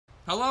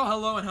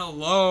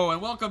Hello, and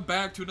welcome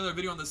back to another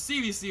video on the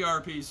CVC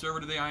RP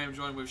server. Today I am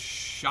joined with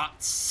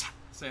Shots.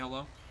 Say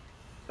hello.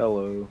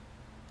 Hello.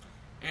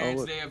 And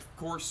today, of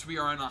course, we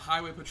are in a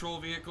highway patrol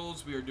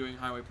vehicles. We are doing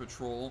highway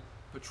patrol.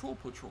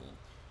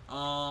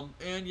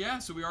 And yeah,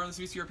 so we are on the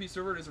CVC RP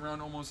server. It is around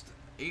almost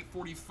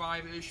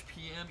 8:45-ish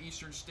p.m.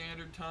 Eastern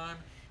Standard Time.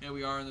 And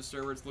we are in the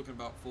server. It's looking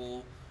about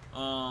full.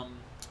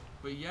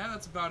 But yeah,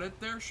 that's about it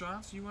there.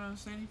 Shots, you want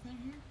to say anything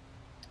here?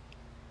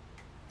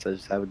 So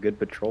just have a good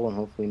patrol and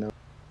hopefully no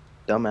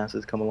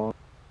dumbasses come along.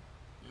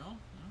 Yeah.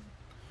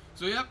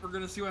 So yep, we're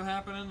gonna see what's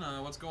happening,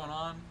 what's going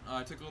on.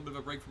 I took a little bit of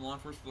a break from law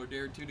enforcement for a day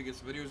or two to get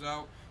some videos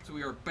out. So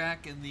we are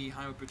back in the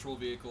highway patrol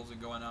vehicles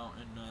and going out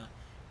and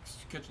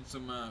catching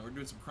some. We're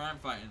doing some crime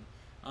fighting.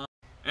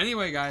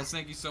 Anyway, guys,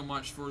 thank you so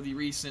much for the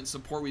recent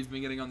support we've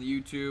been getting on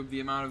the YouTube. The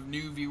amount of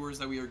new viewers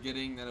that we are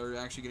getting that are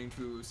actually getting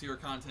to see our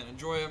content,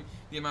 enjoy them.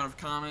 The amount of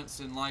comments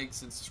and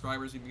likes and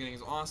subscribers we've been getting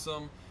is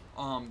awesome.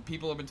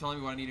 People have been telling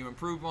me what I need to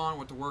improve on,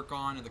 what to work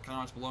on in the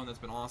comments below, and that's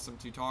been awesome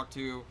to talk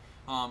to.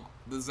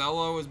 The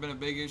Zello has been a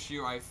big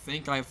issue. I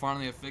think I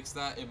finally have fixed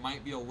that. It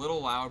might be a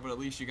little loud, but at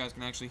least you guys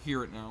can actually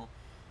hear it now.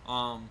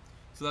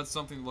 So that's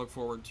something to look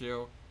forward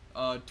to.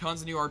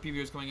 Tons of new RP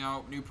videos coming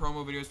out, new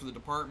promo videos for the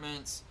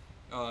departments.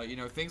 You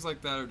know, things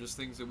like that are just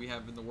things that we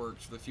have in the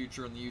works for the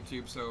future on the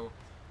YouTube. So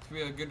it's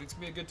gonna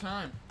be a good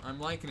time. I'm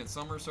liking it.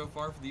 Summer so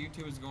far for the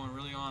YouTube is going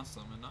really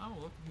awesome. And now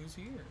look who's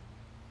here.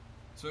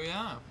 So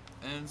yeah.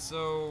 And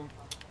so,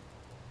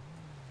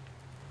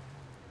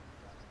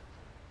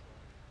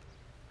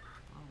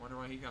 I wonder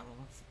why he got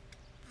off.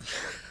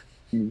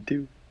 Me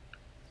too.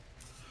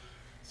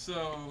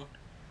 So,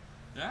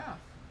 yeah,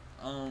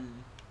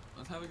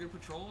 let's have a good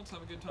patrol. Let's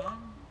have a good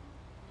time.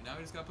 Now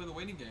we just gotta play the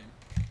waiting game.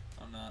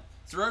 I'm not.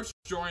 Soroch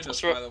joined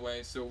us, by the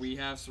way, so we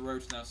have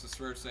Soroch now. So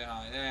Soroch, say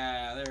hi.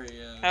 Yeah, there he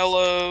is.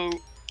 Hello.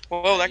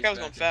 Whoa, Yeah, that guy was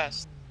going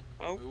fast.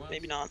 Oh,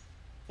 maybe not.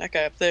 That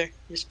guy up there,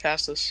 he just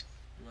passed us.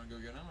 You wanna go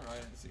get him, or I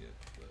didn't see it?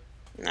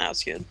 Nah,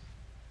 it's good.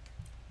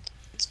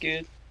 It's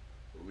good.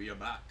 We are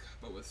back,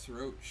 but with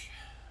Soroch.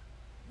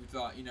 We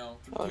thought, you know,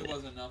 2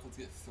 wasn't enough, let's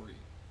get 3.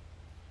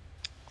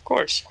 Of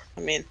course.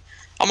 I mean,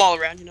 I'm all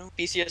around, you know.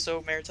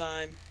 BCSO,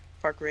 Maritime,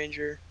 Park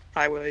Ranger,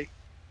 Highway.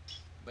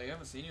 They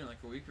haven't seen you in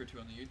like a week or 2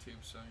 on the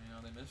YouTube, so, you know,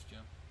 they missed you.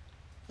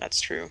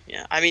 That's true,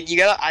 yeah. I mean,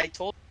 I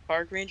told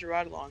Park Ranger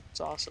ride along.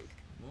 It's awesome.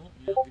 Well,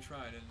 you know, we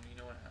tried, and you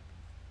know what happened.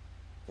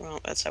 Well,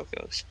 that's how it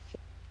goes.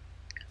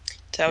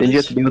 Did you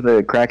have to deal with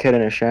a crackhead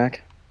in a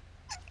shack?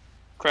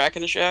 Crack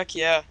in the shack,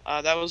 yeah.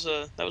 That was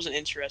an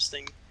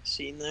interesting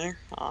scene there.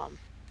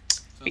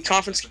 We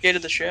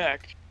confiscated the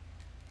shack.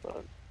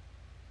 But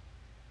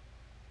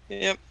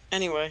yep.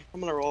 Anyway,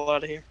 I'm gonna roll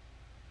out of here.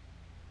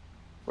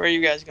 Where are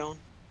you guys going?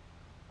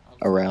 I'll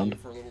just around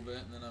for a little bit,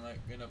 and then I might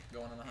end up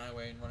going on the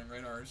highway and running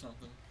radar or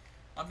something.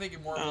 I'm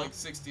thinking more of like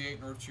 68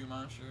 North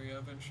Chumash area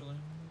eventually.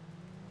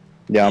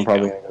 Yeah, I'm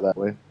probably gonna go that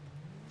way.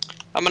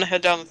 I'm gonna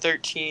head down to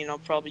 13. I'll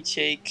probably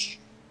take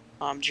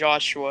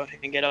Joshua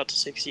and get out to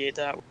 68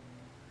 that way.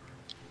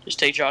 Just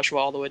take Joshua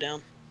all the way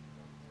down.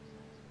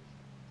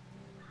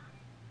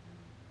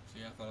 So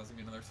yeah, I thought it was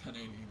gonna be another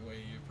 1080 the way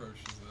he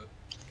approaches it.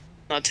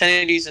 No,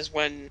 1080s is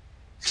when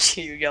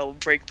you yell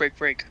break, break,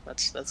 break.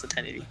 That's the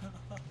 1080.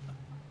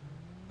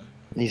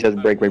 He says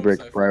break, break,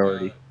 break,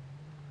 priority.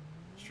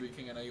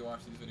 Streaking, I know you watch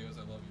these videos,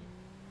 I love you.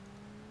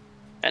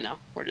 I know,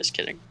 we're just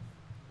kidding.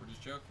 We're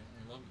just joking,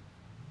 we love you.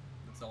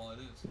 That's all it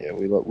is. Yeah,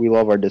 we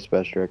love our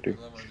dispatch director. We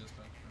love our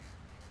dispatcher.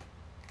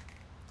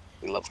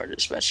 We love our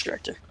dispatch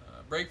director.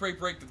 Break, break,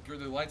 break,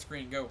 the light's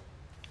green, go.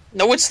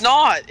 No, it's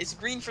not! It's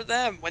green for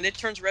them. When it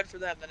turns red for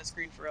them, then it's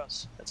green for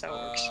us. That's how it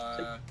works.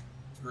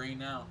 It's green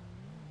now.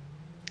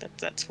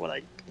 That's what I...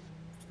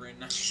 It's green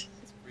now. It's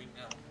green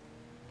now.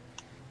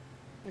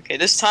 Okay,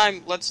 this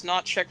time, let's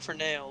not check for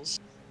nails.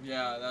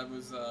 Yeah,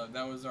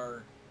 that was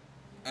our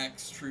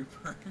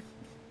ex-trooper.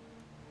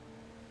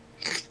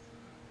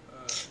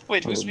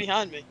 Wait, who's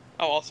behind me?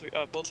 Oh, all three,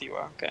 both of you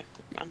are, okay.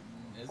 I'm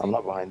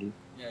not behind you.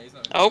 Yeah, he's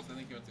not. Oh. I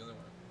think he went the other way.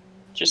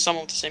 Just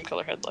someone with the same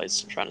color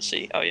headlights. I'm trying to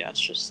see. Oh yeah,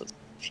 it's just a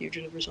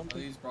fugitive or something.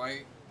 Are these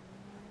bright?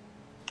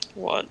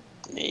 What?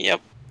 Yep.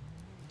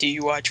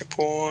 DUI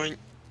checkpoint.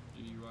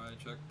 DUI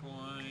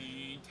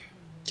checkpoint.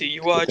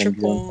 DUI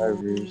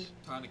checkpoint.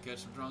 Trying to catch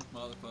some drunk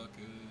motherfuckers.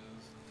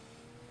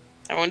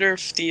 I wonder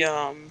if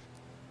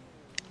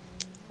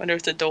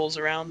the dole's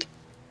around.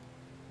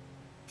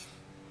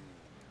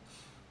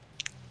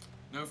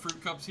 No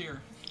fruit cups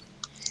here.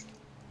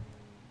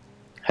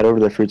 Head over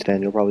to the fruit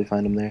stand, you'll probably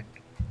find him there.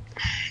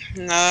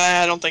 Nah,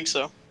 I don't think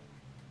so.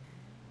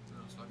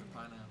 Those fucking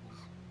pineapples.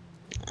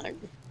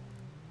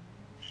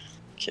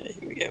 Okay,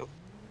 here we go.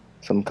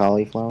 Some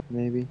cauliflower,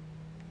 maybe?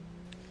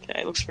 Okay,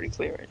 it looks pretty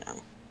clear right now.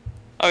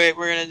 Okay,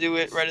 we're gonna do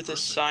it right at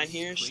this sign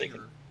here. So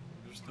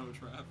There's no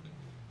traffic.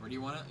 Where do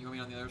you want it? You want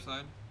me on the other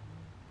side?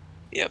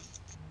 Yep.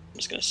 I'm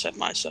just gonna set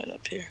my side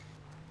up here.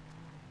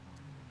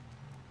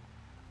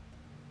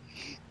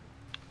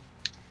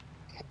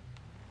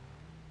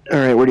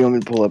 Alright, where do you want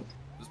me to pull up?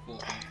 Just pull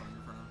up in front of you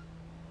for now.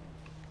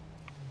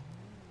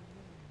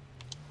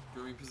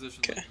 Grooming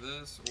position like this.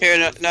 this? Or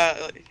Here,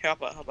 no, how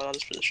about I'll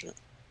just position it,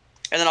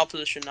 and then I'll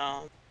position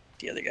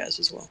the other guys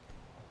as well.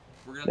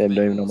 We're gonna They have to don't make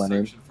a even know little my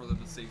name. section for them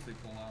to safely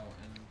pull out,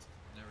 and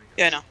there we go.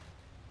 Yeah, I know.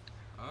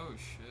 Oh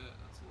shit,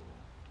 that's a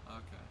little.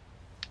 Okay.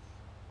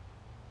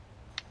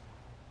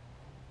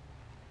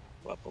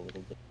 Go up a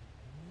little bit.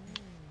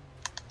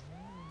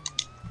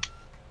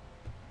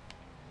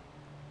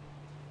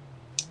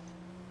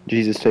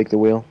 Jesus, take the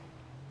wheel.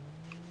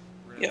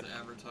 We're gonna have to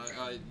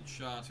advertise.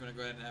 Shots, you wanna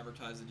go ahead and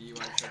advertise the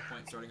DUI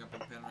checkpoint starting up in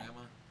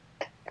Panorama?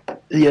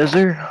 Yes,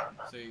 sir.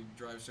 So you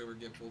drive sober,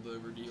 get pulled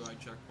over, DUI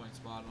checkpoint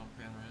spotted on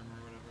Panorama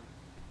or whatever.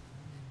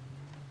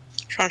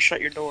 Trying to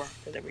shut your door.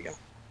 Okay, there we go.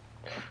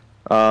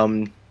 Are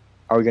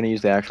we gonna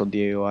use the actual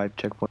DUI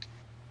checkpoint?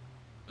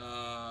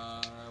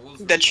 We'll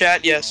just The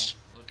chat, channel. yes.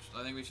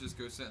 I think we should just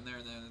go sit in there,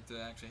 and then if it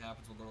actually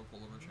happens, we'll go to pull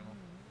over channel.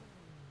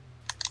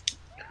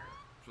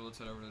 So let's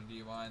head over to the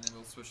DUI, and then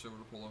we'll switch over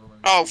to pull over.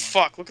 Oh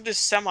fuck! Look at this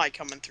semi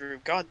coming through.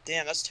 God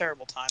damn, that's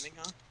terrible timing,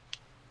 huh?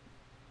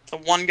 The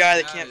one guy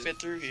that can't fit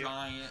through here.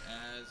 Giant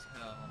as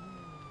hell.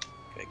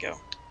 Okay, go.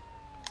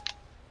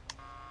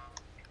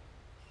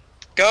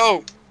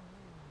 Go!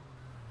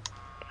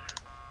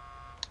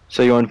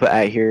 So you want to put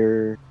at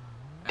here,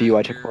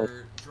 DUI checkpoint?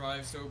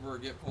 Drive sober or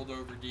get pulled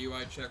over,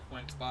 DUI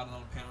checkpoint spotted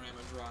on Panorama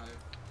Drive.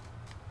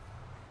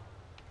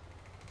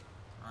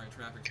 Alright,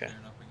 traffic's clearing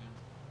up again.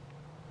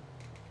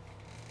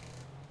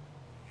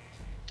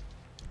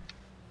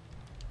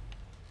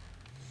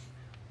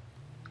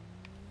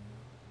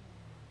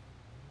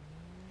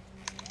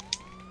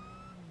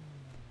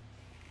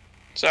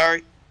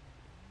 Sorry.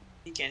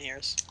 He can't hear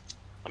us.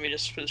 Let me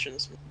just position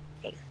this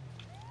better.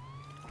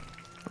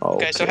 Oh,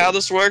 Okay, so how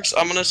this works,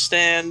 I'm gonna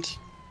stand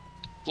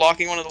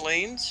blocking one of the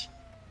lanes.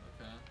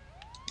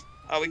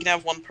 Okay. We can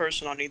have one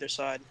person on either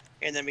side,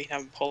 and then we can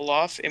have them pull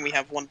off, and we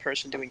have one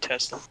person doing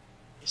testing.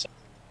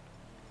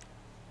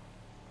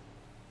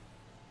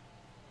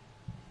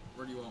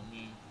 Where do you want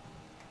me?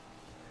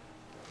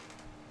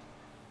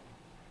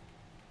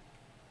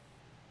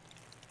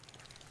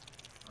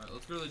 Alright,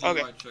 let's go to the DUI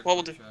checkpoint. What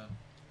we'll do. Chat.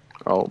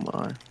 Oh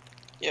my.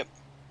 Yep.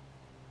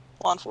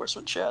 Law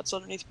enforcement chat's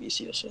underneath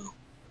BCSO.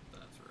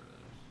 That's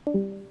where it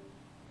is.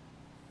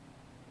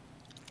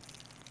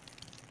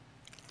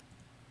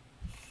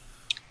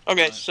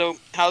 Okay, Right. so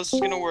how this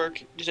is gonna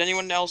work? Does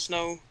anyone else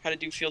know how to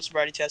do field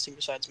sobriety testing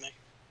besides me?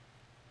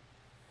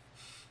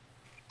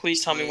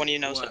 Please tell me one of you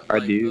knows it. I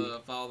do.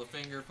 Follow the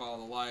finger, follow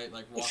the light,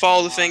 like walk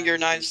Follow the the finger, line,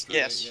 nice. straight,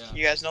 Yes. yeah.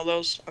 You guys know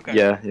those? Okay.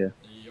 Yeah. Yup.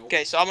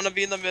 Okay, so I'm gonna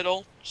be in the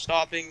middle,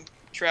 stopping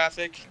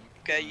traffic.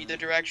 Okay, either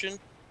direction.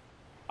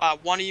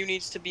 One of you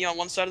needs to be on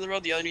one side of the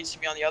road, the other needs to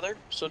be on the other.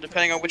 So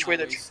depending on which way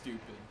they're. Stupid.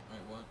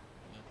 Alright, what?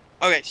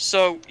 Yeah. Okay,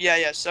 so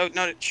yeah. So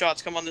no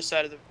shots. Come on this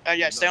side of the.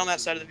 Yeah, stay on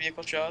that side of the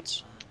vehicle.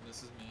 Shots. Alright,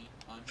 this is me.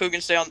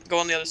 Poogan, go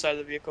on the other side of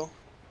the vehicle.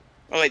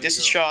 Oh wait, this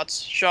is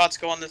shots. Shots,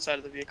 go on this side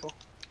of the vehicle.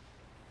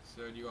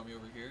 So do you want me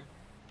over here?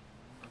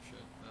 Oh shit,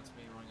 that's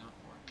me running out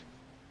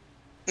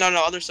more.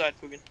 No, other side,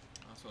 Poogan.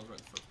 Oh, so I was right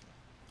the first time.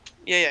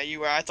 Yeah,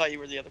 you were. I thought you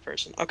were the other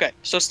person. Okay,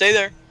 so stay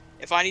there.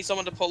 If I need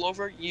someone to pull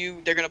over,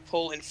 they're gonna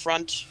pull in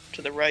front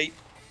to the right,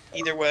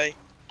 either way.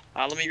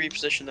 Let me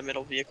reposition the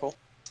middle vehicle.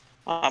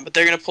 But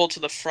they're gonna pull to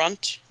the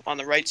front on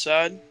the right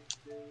side.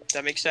 If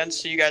that makes sense.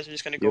 So you guys are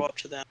just gonna go up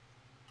to them.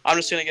 I'm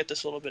just gonna get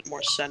this a little bit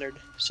more centered,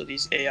 so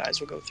these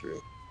AIs will go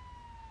through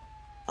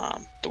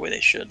the way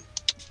they should.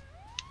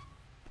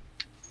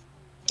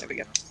 There we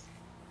go.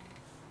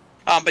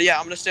 But yeah,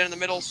 I'm gonna stand in the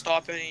middle,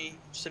 stop any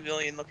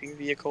civilian-looking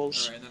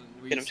vehicles. Alright, and then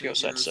we Get him to go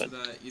side to side.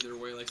 that either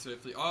way, like so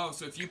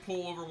if you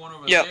pull over one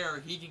over Yep. there,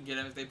 he can get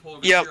him. If they pull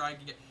over Yep. here, I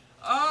can get.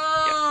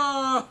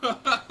 Oh!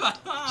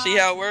 Yep. See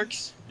how it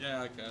works?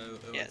 Yeah, okay.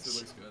 Yes. It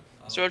looks good.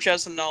 George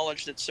has some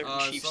knowledge that certain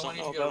chiefs someone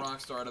don't needs know to get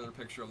about. a Rockstar another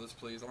picture of this,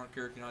 please. I don't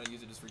care if you know how to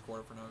use it, just record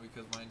it for now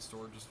because mine's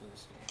storage is full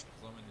still.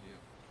 So I'm an idiot.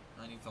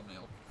 I need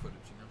thumbnail footage,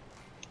 you know.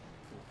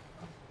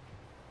 Cool.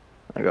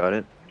 I got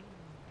it.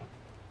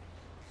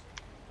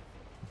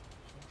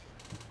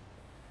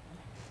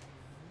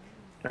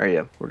 Alright,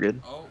 yeah, we're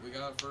good. Oh, we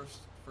got first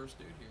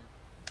dude here.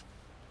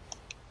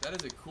 That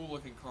is a cool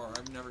looking car.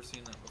 I've never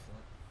seen that before.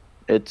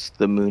 It's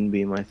the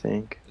Moonbeam, I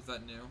think. Is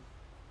that new?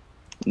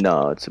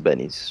 No, it's the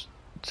Benny's.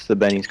 It's the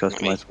Benny's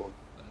customized one.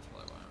 That is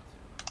probably why I haven't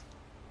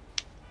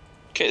seen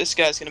it. Okay, this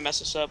guy's gonna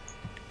mess us up.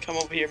 Come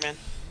over here, man.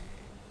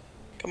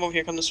 Come over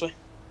here, come this way.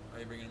 Are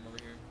you bringing him over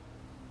here?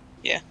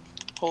 Yeah,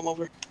 pull him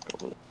over.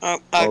 Oh,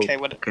 okay,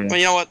 what? Okay. Well,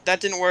 you know what? That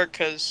didn't work,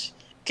 because...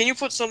 Can you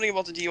put something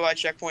about the DUI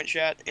checkpoint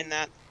chat in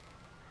that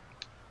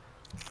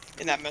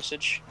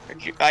message?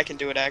 I can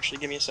do it, actually.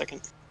 Give me a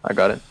second. I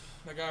got it.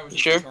 That guy was You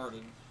sure?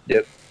 retarded.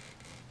 Yep.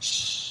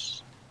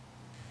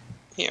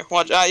 Here,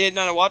 watch. Yeah,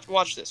 no,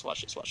 watch this.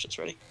 Watch this.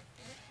 Ready?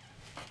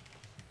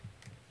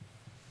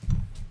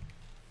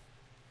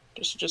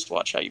 Just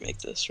watch how you make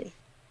this. Ready?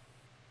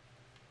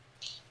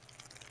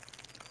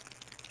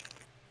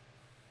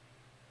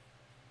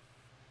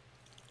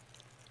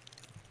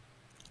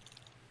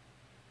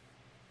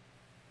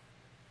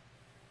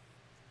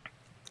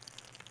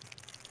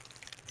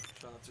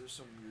 Shots, there's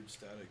some weird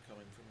static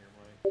coming from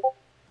your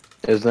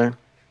mic. Is there?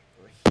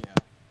 Yeah.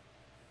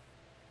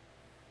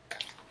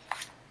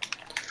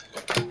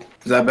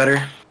 that better?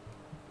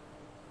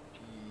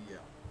 Yeah.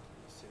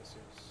 Yes.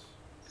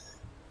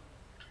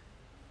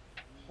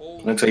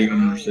 Holy Looks like you're cow,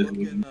 interested look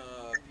in- in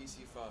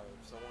PC5.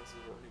 Someone says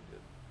what he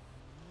did.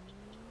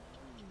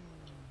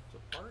 It's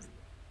a party.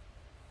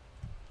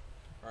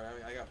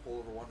 Alright, I got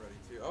pullover 1 ready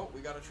too. Oh,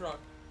 we got a truck.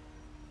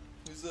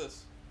 Who's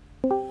this?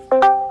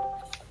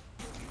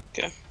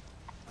 Okay.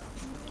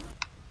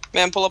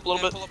 Man, pull up a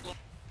little bit.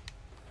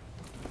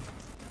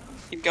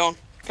 Keep going.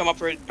 Come up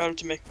right out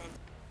to me.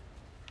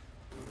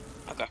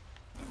 Okay.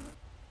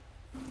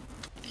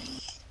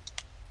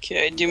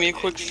 Okay, do me a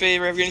quick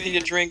favor. Have you anything to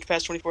drink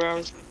past 24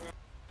 hours?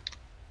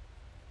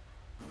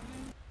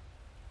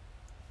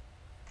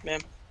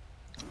 Ma'am.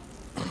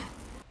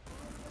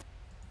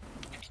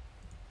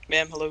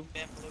 Ma'am, hello.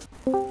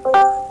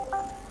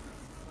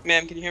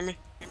 Ma'am, can you hear me?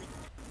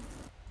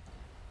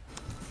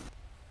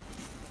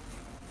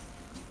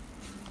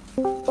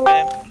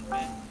 Ma'am.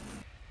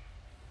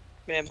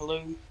 Ma'am,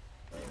 hello.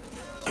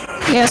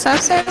 Yes,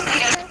 officer.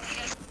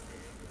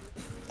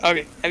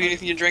 Okay, have you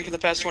anything to drink in the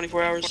past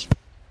 24 hours?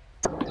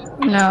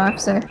 No,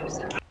 officer.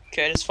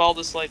 Okay, just follow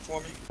this light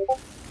for me.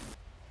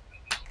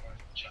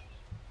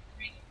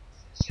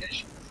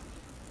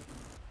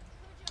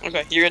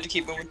 Okay, you're good to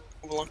keep moving.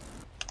 Move along.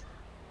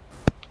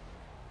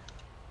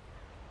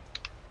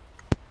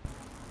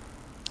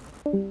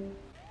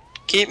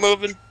 Keep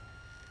moving.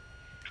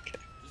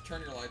 Just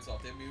turn your lights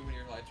off. They move when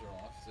your lights are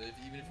off. So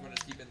even if you want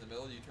to keep in the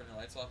middle, you turn your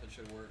lights off, it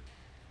should work.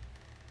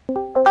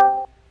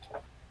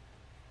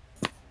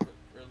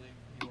 Really?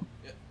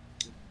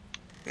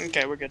 Yeah.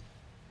 Okay, we're good.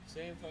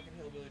 Same fucking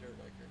hillbilly dirt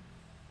biker.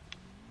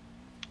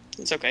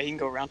 It's okay, he can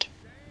go around.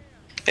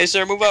 Hey,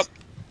 sir, move up.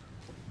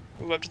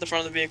 Move up to the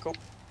front of the vehicle.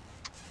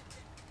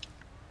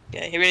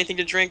 Yeah, have anything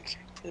to drink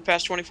in the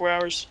past 24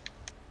 hours?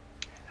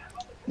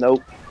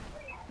 Nope.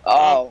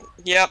 Oh.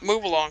 Yeah,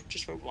 move along.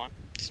 Just move along.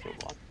 Just move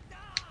along.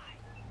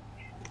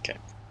 Okay.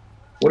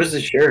 What is the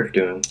sheriff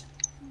doing?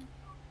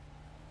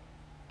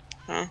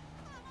 Huh?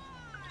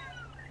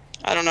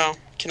 I don't know.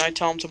 Can I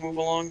tell him to move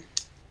along?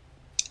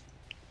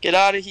 Get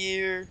out of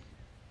here.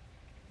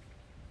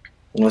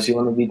 Unless you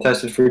want to be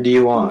tested for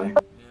DUI. Yeah,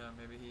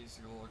 maybe he's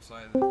a little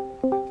excited to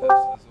get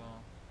tested as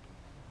well.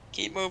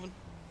 Keep moving.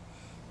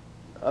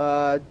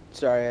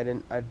 Sorry, I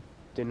didn't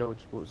know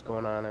what was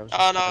going on. I was Oh,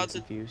 just no, kinda it's a-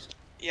 confused.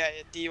 Yeah,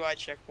 DUI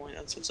checkpoint.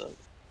 That's what's up.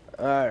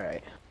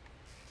 Alright.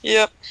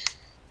 Yep.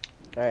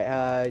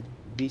 Alright,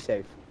 be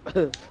safe.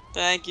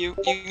 Thank you.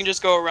 You can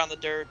just go around the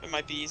dirt. It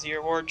might be easier.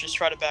 Or just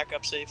try to back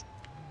up safe.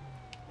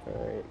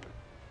 Alright.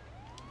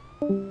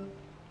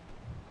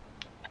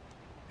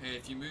 Hey,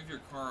 if you move your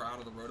car out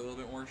of the road a little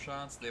bit more,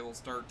 shots, they will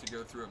start to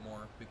go through it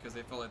more because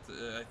they feel like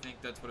I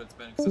think that's what it's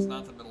been. Because it's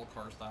not the middle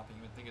car stopping.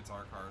 You would think it's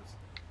our cars.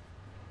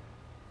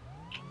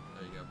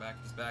 There you go.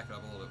 Just back it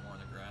up a little bit more in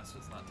the grass so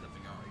it's not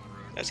tipping out on the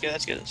road. That's good.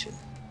 That's good. That's good.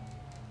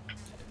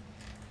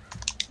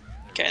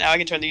 Okay, now I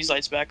can turn these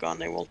lights back on.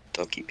 They'll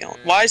keep going.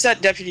 Why is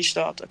that deputy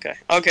stopped? Okay.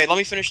 Okay, let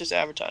me finish this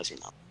advertising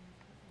now.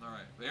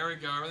 Alright, there we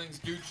go. Everything's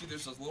Gucci.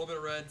 There's just a little bit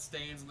of red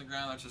stains on the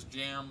ground. That's just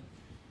jam.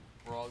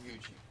 We're all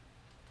Gucci.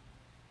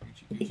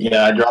 Gucci.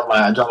 Yeah, I dropped my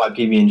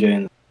PB&J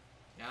in.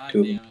 God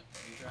Cool. damn it.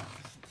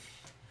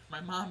 My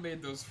mom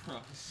made those for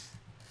us.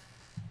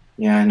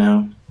 Yeah, I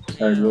know.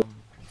 Sorry, Damn. bro.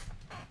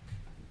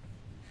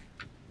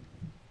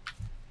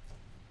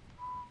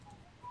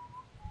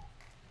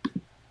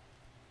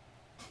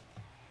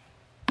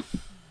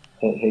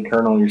 Hey,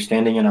 Colonel, you're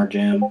standing in our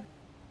jam. Hmm?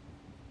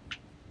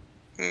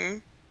 No,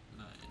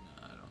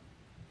 I don't.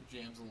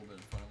 Jam's a little bit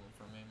in front of him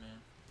for me, man.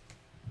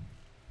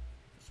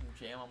 There's some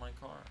jam on my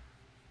car.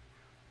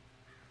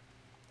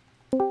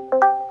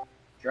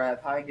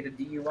 Drive high, get a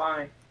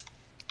DUI.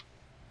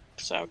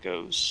 That's how it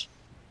goes.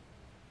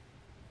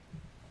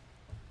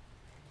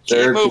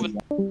 Sir, Keep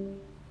moving.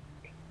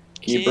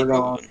 Keep her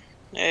going. moving.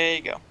 There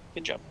you go.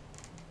 Good job.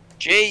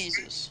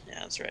 Jesus. Yeah,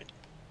 that's right.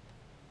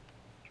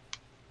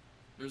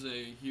 There's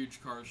a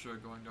huge car show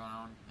going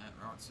down at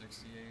Route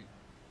 68.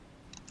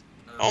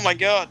 Oh my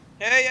god.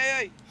 Hey, hey,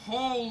 hey.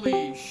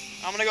 Holy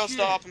shit. I'm gonna go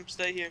stop him.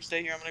 Stay here.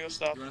 Stay here. I'm gonna go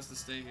stop. You want us to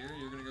stay here?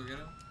 You're gonna go get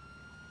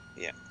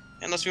him?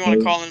 Unless we want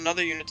to call in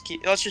another unit to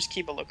keep. Let's just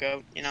keep a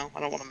lookout. You know, I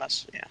don't want to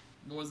mess. Yeah.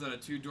 What was that, a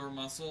 2-door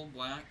muscle?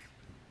 Black?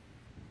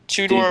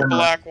 Two-door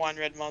black wine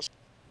red muscle.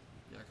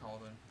 Yeah, call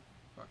it in.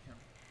 Fuck him.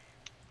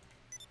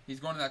 He's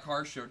going to that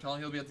car show. Tell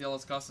him he'll be at the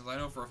LS Customs. I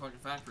know for a fucking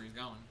fact where he's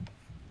going.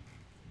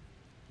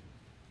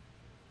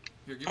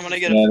 Here, give I'm me gonna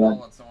this get a- phone, I'll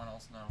let someone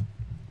else know.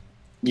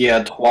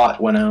 Yeah,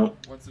 twat went out.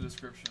 What's the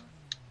description?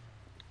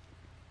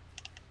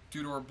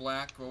 2-door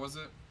black, what was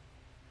it?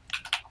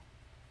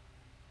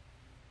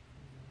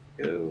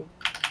 Go.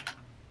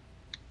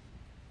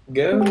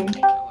 Go. Yeah, let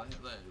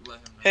him know.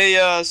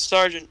 Hey,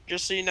 Sergeant.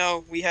 Just so you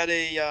know, we had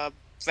a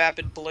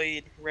vapid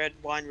blade,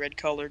 wine red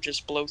color,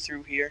 just blow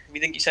through here. We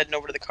think he's heading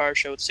over to the car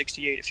show at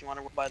 68. If you want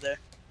to walk by there.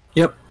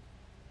 Yep.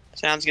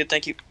 Sounds good.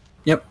 Thank you.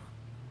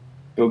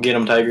 Go get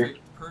him, Tiger.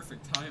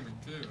 Perfect timing,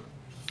 too.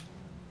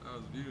 That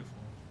was beautiful.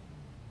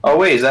 Oh,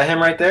 wait, is that him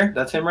right there?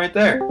 That's him right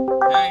there.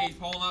 Hey, he's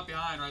pulling up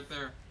behind right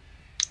there.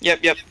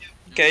 Yep.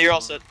 Okay, you're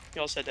all set.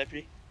 You're all set,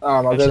 deputy.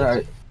 All good. All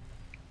right.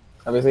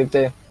 Have a safe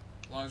day.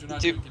 As long as you're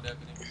not You drinking,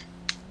 deputy.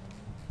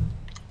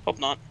 Hope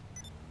not.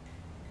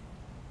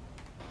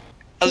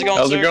 How's it going,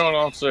 How's sir? it going,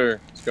 officer?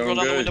 It's Roll going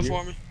down the good. window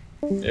You-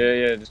 for me.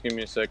 Yeah, just give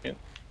me a second.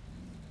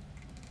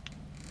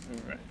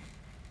 Alright.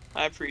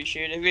 I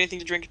appreciate it. Have you anything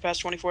to drink in the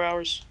past 24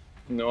 hours?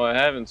 No, I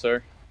haven't,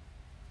 sir.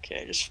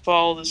 Okay, just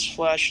follow this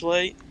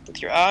flashlight with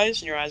your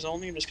eyes and your eyes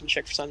only. I'm just gonna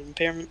check for signs of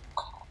impairment.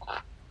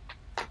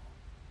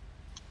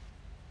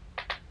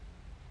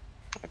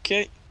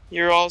 Okay,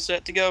 you're all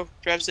set to go.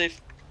 Drive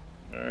safe.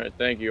 Alright,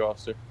 thank you,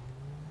 officer.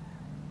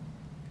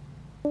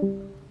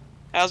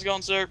 How's it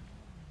going, sir?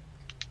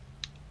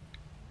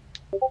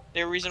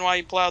 There a reason why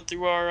you plowed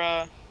through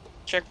our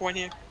checkpoint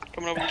here?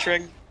 Coming over the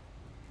trig?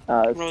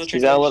 Over the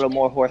She's got a triggers? little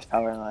more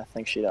horsepower than I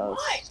think she does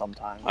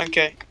sometimes.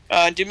 Okay.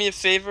 Do me a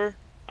favor.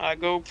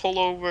 Go pull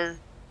over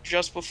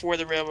just before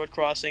the railroad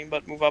crossing,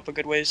 but move up a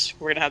good ways.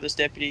 We're gonna have this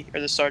deputy or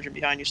this sergeant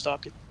behind you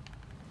stop you.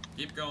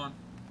 Keep going.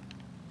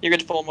 You're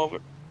good to pull him over.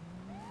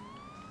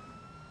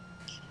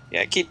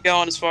 Yeah, keep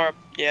going as far up.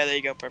 Yeah, there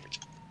you go. Perfect.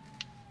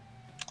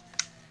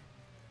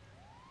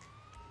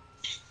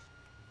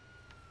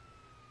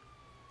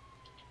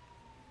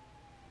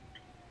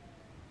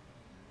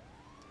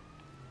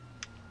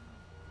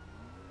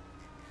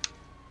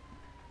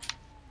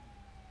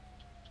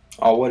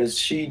 Oh, what is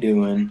she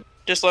doing?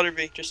 Just let her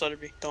be. Just let her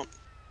be. Don't.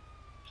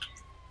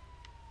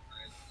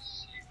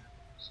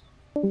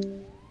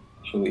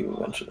 She'll leave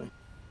eventually.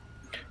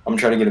 I'm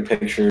trying to get a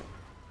picture.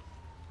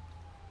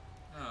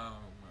 Oh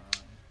my.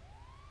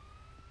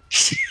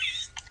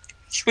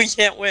 We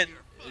can't win.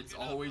 It's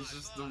always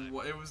just the.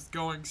 It was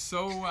going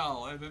so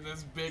well, and then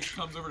this bitch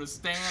comes over to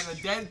stand a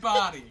dead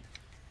body.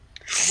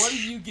 What do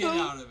you get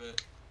out of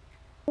it?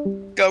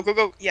 Go, go,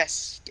 go.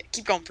 Yes. Yeah,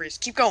 keep going,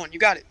 Priest. Keep going. You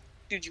got it.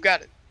 Dude, you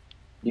got it.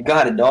 You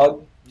got it,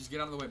 dog. Just get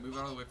out of the way. Move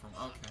out of the way from.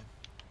 Okay.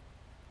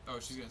 Oh,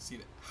 she's gonna see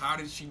that. How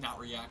did she not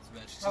react to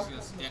that? She's just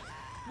gonna stand.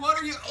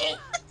 What are you? Oh.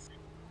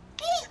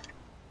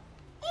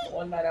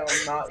 One night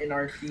I'm not in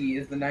RP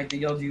is the night that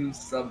y'all do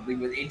something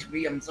with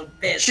HP. I'm so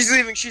pissed. She's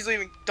leaving. She's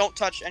leaving. Don't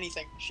touch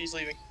anything. She's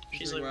leaving.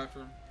 She's Go leaving. after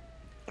him.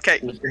 Okay.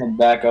 I'm just gonna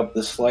back up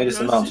the slightest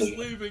Yes, amount. she's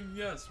leaving.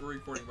 Yes, we're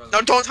recording by the No,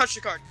 way. don't touch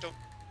the car. Don't.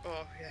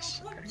 Oh,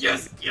 yes. Okay.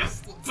 Yes,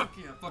 yes. Fuck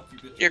yeah, fuck you,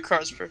 bitch. Your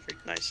car's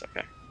perfect. Nice.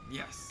 Okay.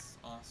 Yes,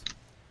 awesome.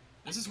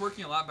 This is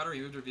working a lot better.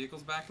 You moved your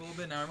vehicles back a little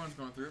bit. Now everyone's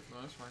going through it for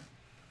the most part.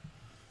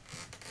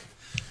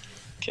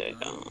 Okay.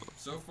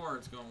 So far,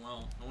 it's going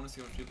well. I want to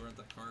see how much people are at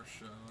that car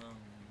show.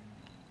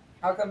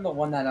 How come the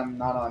one that I'm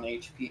not on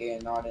HP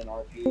and not in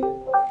RP?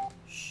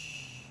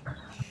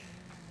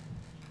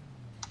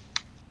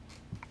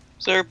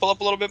 Sir, pull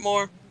up a little bit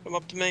more. Come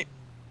up to me.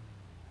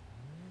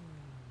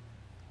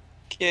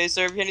 Okay,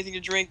 sir, have you anything to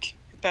drink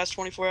in the past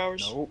 24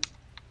 hours? Nope.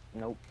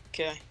 Nope.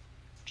 Okay.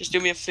 Just do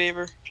me a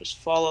favor. Just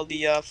follow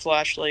the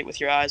flashlight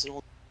with your eyes and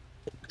hold.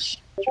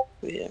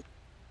 Yeah.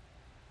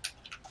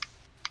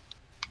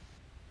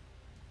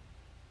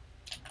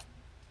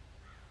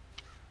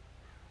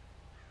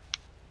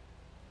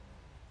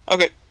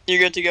 Okay, you're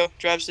good to go.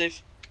 Drive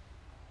safe.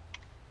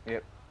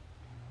 Yep.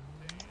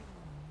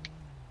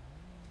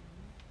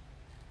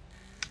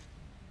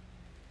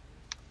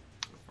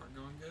 So far,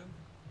 going good.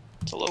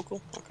 It's a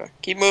local? Okay.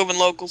 Keep moving,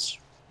 locals.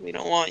 We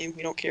don't want you.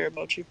 We don't care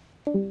about you.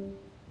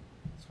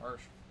 It's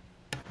harsh.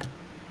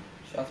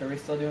 Shots, are we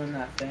still doing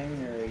that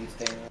thing, or are you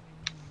staying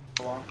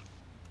along?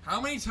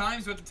 How many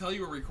times do I have to tell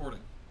you we're recording?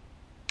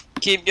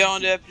 Keep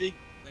going, deputy.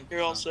 Thank you,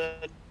 You're all Sean.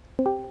 set.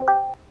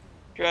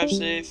 Drive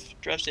safe.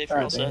 Drive safe.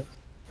 You're all set.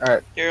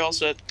 Alright. You're all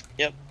set.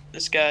 Yep.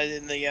 This guy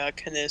in the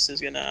Canis is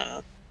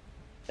gonna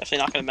definitely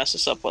not gonna mess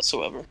us up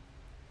whatsoever.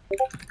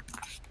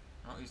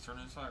 Oh, he's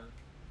turning his tire.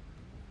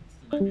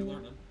 He might be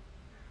learning.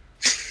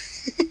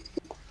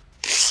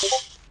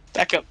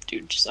 Back up,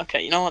 dude. Just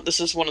okay. You know what? This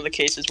is one of the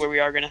cases where we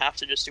are gonna have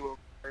to just do a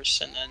reverse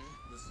and then.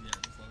 Just let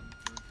him through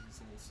because it's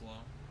a little slow.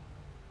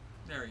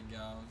 There he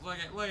goes.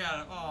 Look at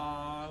it.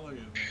 Aw, look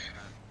at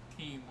that.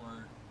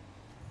 Teamwork.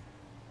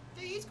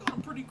 Hey, he's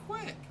going pretty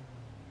quick.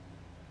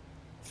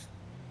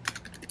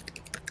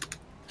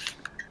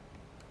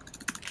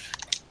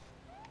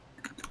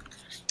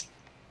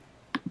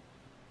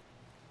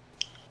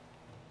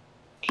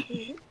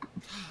 Okay.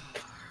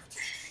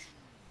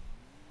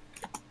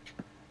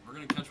 We're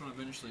gonna catch one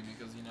eventually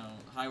because, you know,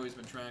 the highway's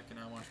been tracking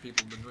how much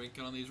people have been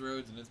drinking on these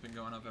roads, and it's been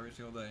going up every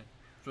single day.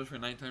 Especially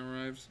when nighttime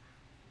arrives.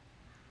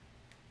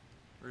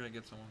 We're gonna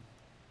get someone.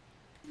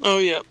 Oh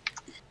yeah.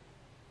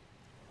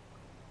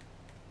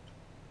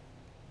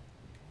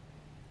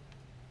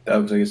 That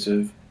looks like a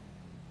Civ.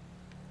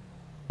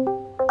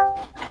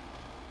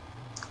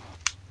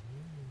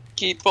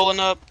 Keep pulling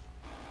up.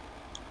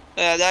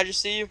 Did I just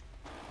see you?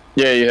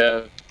 Yeah, you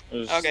have. I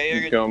was Okay,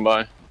 you're good. going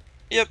by.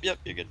 Yep,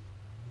 you're good.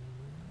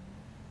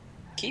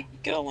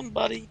 Keep going,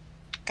 buddy.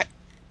 Okay.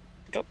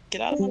 Go,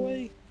 get out of my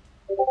way.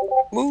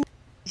 Move.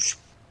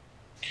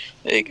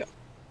 There you go.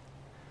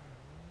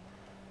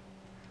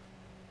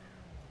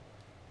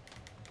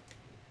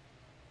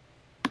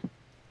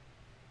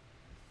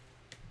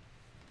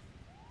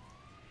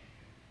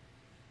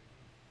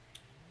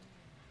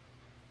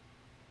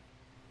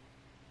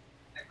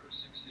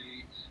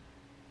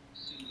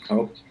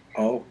 Oh.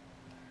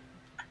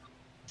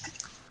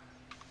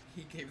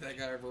 He gave that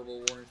guy a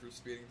verbal warning for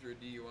speeding through a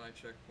DUI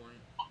checkpoint.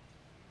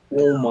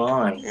 Oh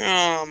my.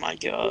 Oh my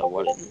god,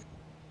 what an...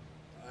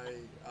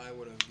 I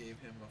would have gave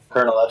him a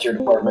Colonel, that's your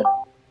department.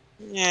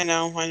 Yeah, I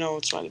know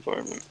it's my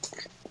department.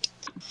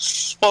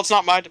 Well, it's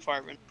not my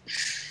department.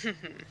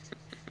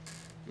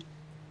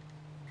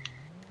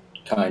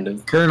 Kind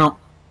of. Colonel.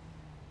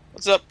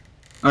 What's up?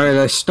 Alright,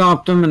 I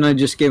stopped him and I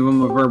just gave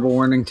him a verbal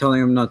warning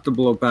telling him not to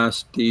blow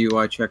past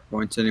DUI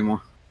checkpoints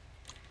anymore.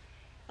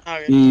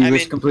 Okay. He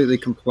was completely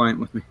compliant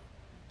with me.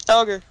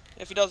 Okay.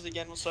 If he does it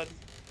again, we'll slide him.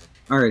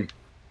 Alright.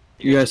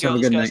 You guys have a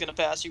good night. This guy's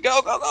gonna pass you.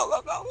 Go, go, go,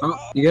 go, go, go.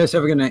 You guys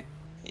have a good night.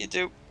 You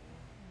too.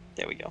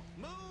 There we go.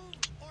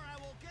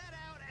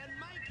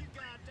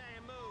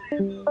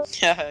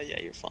 Yeah,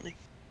 you're funny.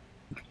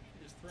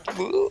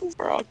 Move,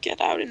 or I'll get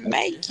out and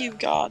make you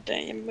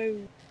goddamn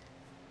move.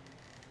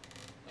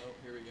 Oh,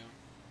 here we go.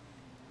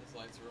 His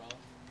lights are off.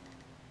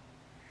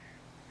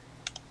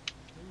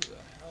 Who the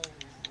hell is this?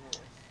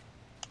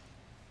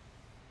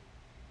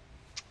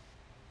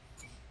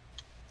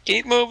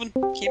 Keep moving.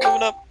 Keep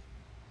moving up.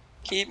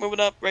 Keep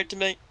moving up. Right to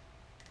me.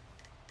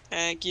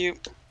 Thank you.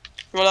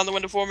 Roll down the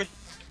window for me.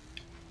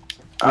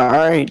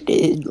 Alright,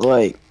 dude.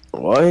 Like,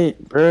 what,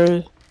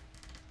 bro?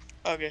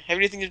 Okay. Have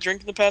anything to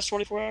drink in the past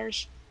 24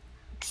 hours?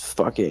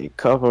 Fucking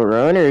couple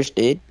runners,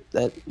 dude.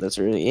 That's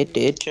really it,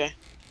 dude. Okay.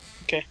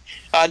 Okay.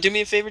 Do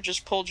me a favor.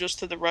 Just pull just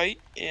to the right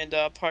and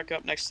park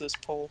up next to this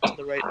pole to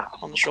the right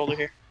on the shoulder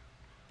here.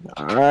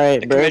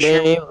 Alright, bro.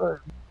 Don't even worry.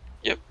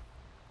 Yep.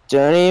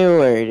 Don't even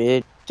worry,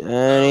 dude.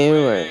 Don't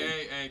even worry.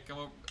 Hey, come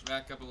up,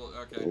 back up a little.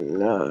 Okay.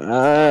 No,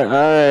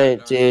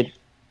 alright, dude.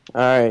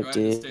 Alright, go ahead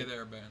dude. And stay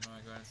there, Ben.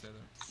 Alright, go ahead and stay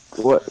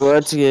there.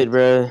 What's good,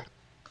 bro?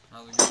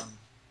 How's it going?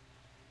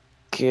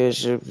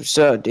 What's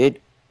up, dude?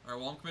 Alright,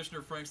 well, I'm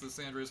Commissioner Franks of the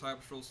San Andreas High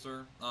Patrol,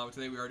 sir.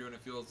 Today we are doing a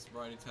field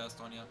sobriety test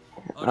on you.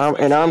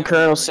 I'm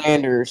Colonel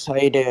Sanders. How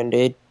you doing,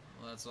 dude?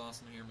 Well, that's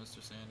awesome to hear,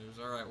 Mr. Sanders.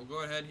 Alright, well,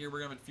 go ahead here. We're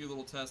going to have a few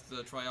little tests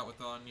to try out with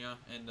on you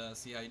and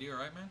see how you do,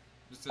 alright, man?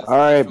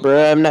 Alright,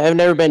 bro. I've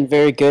never been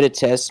very good at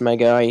tests, my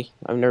guy.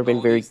 I've never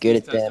been very good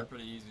at them. These tests them. are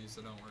pretty easy,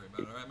 so don't worry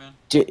about it, alright, man?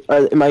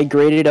 Am I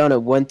graded on a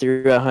 1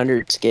 through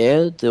 100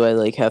 scale? Do I,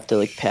 like, have to,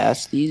 like,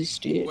 pass these,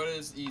 dude? What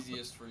is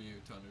easiest for you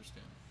to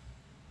understand?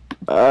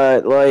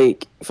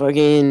 Like,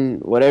 fucking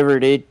whatever,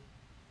 dude.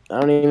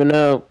 I don't even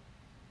know.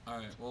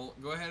 Alright, well,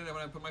 go ahead and I'm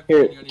gonna put my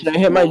Here, phone on you. can I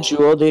hit my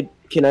jewel, dude?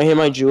 Can I hit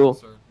my jewel? No,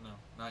 sir. No,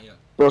 not yet.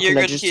 Bro, You're can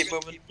I good. just, Keep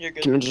moving. You're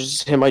good. can I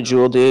just hit my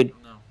jewel, dude?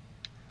 No.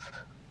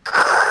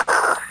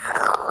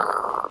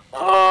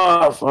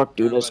 Oh, fuck,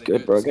 dude. That's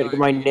good, bro. Gotta get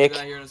my neck.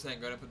 Here in a second.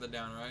 Go ahead and put that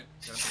down, alright?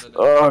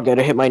 Oh,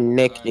 gotta hit my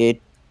neck, dude.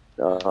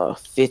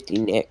 50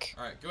 neck.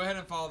 Alright, go ahead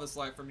and follow this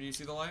light from me. Do you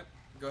see the light?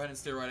 Go ahead and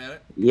stay right at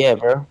it. Yeah,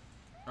 bro.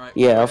 Alright.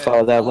 Yeah, I'll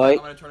follow that light.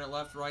 I'm gonna turn it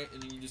left, right,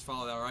 and then you just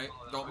follow that, alright?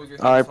 Don't move your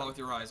head, just follow with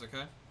your eyes,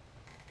 okay?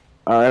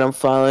 Alright, I'm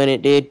following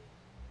it, dude.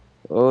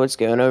 Oh, it's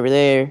going over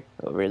there.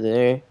 Over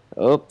there.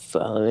 Oh,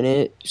 following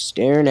it.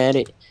 Staring at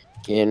it.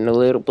 Getting a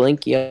little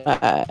blinky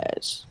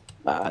eyes.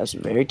 My eyes are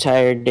very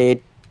tired,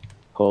 dude.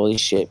 Holy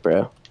shit,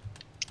 bro.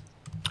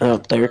 Oh,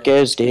 there it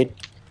goes, dude.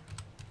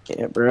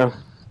 Yeah, bro. Alright,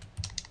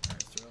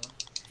 so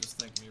just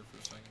think here for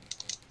a second.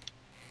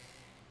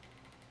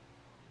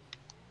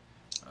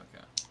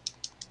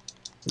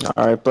 Okay.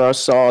 Alright, bro.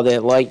 Saw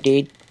that light,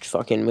 dude.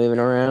 Fucking moving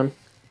around.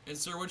 And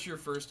sir, what's your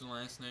first and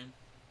last name?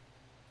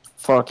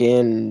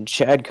 Fucking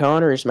Chad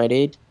Connors, my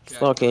dude. Chad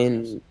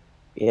Fucking. Connors.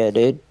 Yeah,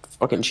 dude.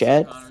 Fucking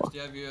Chad. Connors, do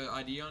you have your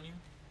ID on you?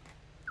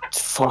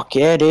 Fuck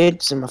yeah, dude.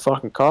 It's in my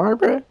fucking car,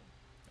 bro.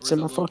 It's in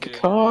my fucking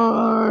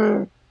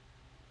car.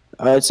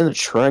 It's in the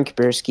trunk,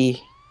 Bersky.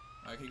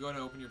 Alright, can you go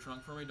ahead and open your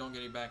trunk for me? Don't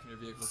get it back in your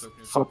vehicle. Open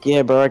your Fuck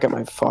yeah, bro. I got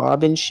my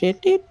fob and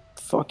shit, dude.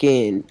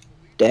 Fucking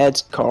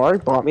dad's car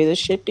bought me this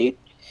shit, dude.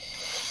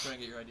 Just go ahead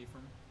and get your ID for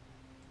me.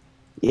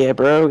 Yeah,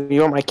 bro.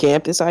 You want my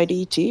campus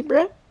ID too,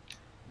 bro?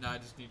 No, I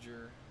just need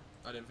your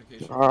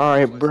identification.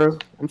 Alright, bro.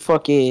 I'm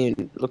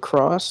fucking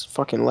lacrosse.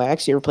 Fucking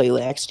lax. You ever play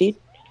lax, dude?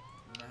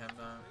 I have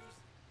not.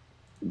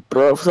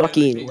 Bro,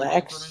 fucking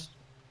lax.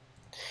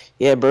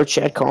 Yeah, bro.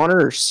 Chad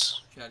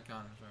Connors. Chad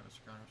Connors, right, Mr.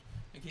 Connors.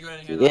 Hey, can you go ahead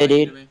and hand Yeah, that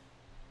ID to dude. me?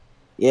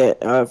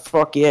 Yeah,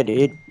 fuck yeah,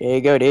 dude. There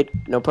you go, dude.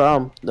 No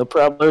problem. No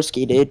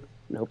problowski, dude.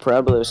 No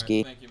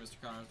problowski. Alright, thank you, Mr.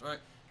 Connors. Alright,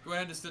 go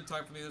ahead and just sit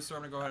tight for me this, sir.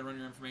 I'm gonna go ahead and run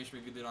your information,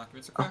 review the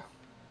documents, okay?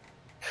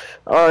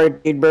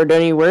 Alright, dude, bro.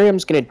 Don't you worry. I'm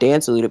just gonna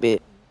dance a little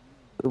bit.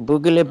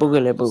 Boogly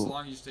boogly Just as boo.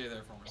 long as you stay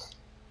there for me.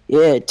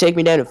 Yeah, take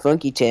me down to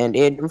Funky Town,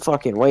 dude. I'm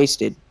fucking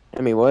wasted.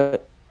 I mean,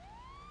 what?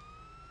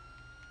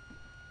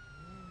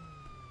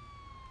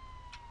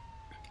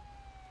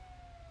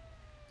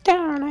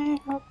 Down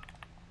out.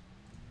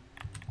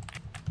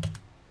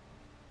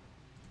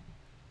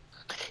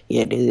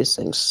 Yeah, dude, this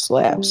thing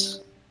slaps.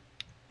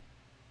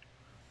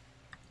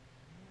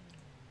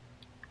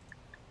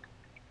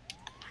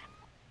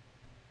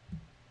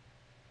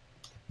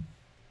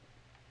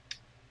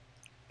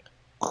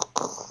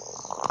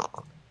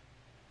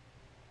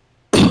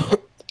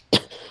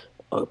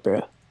 Oh,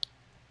 bro.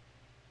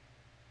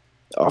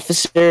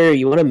 Officer,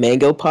 you want a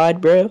mango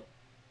pod, bro?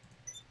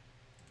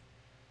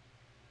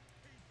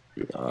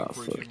 Oh,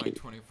 42 fuck Mike it.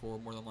 24,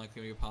 more than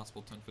likely be a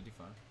possible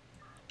 1055.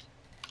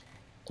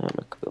 I'm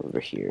gonna go over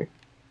here.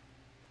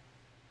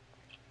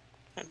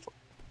 Alright,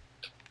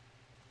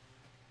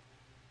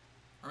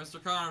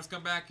 Mr. Connors,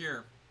 come back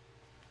here.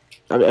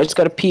 I just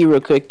gotta pee real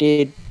quick,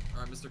 dude.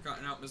 Alright, Mr.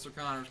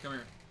 Connors, come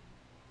here.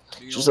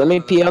 Just let me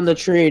pee on the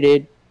tree,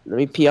 dude. Let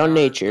me pee on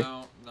nature.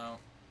 No.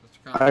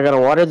 Mr. Connors. I gotta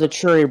water the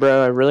tree,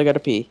 bro. I really gotta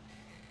pee.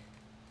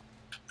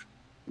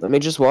 Let me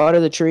just water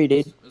the tree,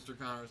 dude. Mr.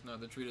 Connors, no,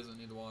 the tree doesn't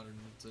need the water.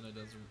 It's in a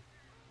desert.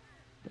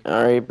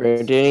 Alright, bro.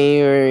 Don't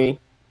you worry.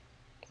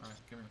 Alright,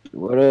 come here.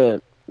 What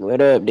up?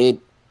 What up, dude?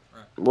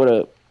 Alright. What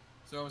up?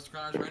 So, Mr.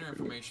 Connors, right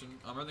information.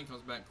 Everything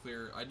comes back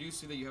clear. I do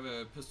see that you have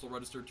a pistol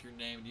registered to your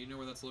name. Do you know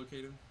where that's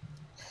located?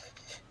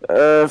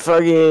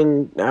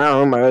 Fucking, I don't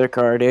know, my other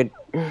car, dude.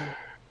 Alright,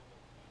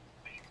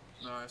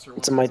 sir.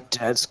 It's in my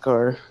dad's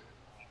car.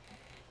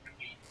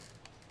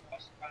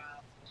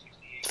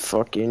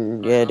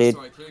 Fucking, yeah, dude.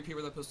 Sorry, can you repeat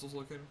where that pistol's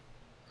located?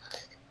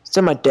 It's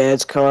in my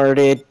dad's car,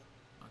 dude. Okay,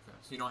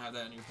 so you don't have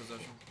that in your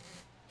possession?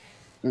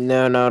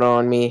 No, not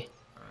on me.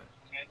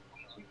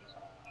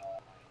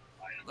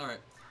 Alright.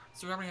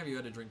 So how many have you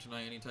had to drink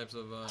tonight? Any type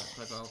of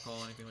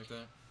alcohol, anything like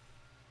that?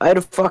 I had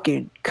a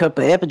fucking cup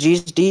of apple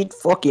juice, dude.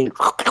 Fucking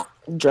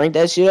drank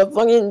that shit up,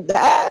 fucking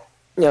that.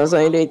 You know what I'm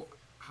saying, dude?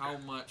 How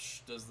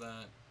much does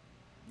that,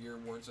 your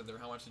words said there,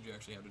 how much did you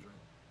actually have to drink?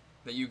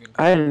 That you can...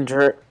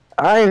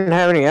 I didn't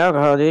have any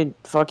alcohol, dude.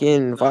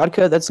 Fucking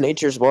vodka, that's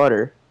nature's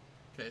water.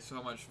 Okay, so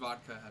how much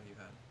vodka have you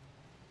had?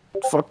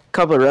 Fuck,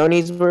 couple of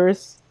Ronies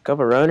worth.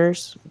 Couple of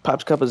Roners.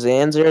 Popped a couple of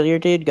Zans earlier,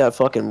 dude. Got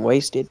fucking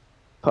wasted.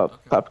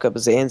 Popped a couple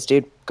of Zans,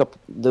 dude.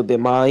 Little bit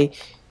of Molly.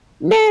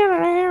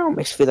 Now,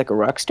 makes you feel like a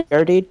rock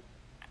star, dude.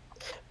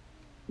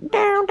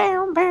 Down.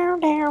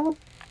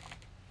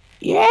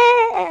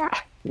 Yeah.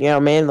 Yeah,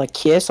 man, like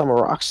Kiss, I'm a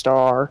rock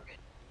star.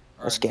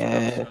 Let's go.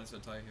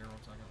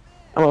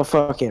 I'm a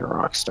fucking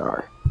rock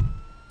star.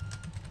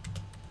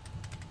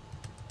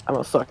 I'm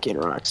a fucking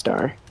rock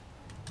star.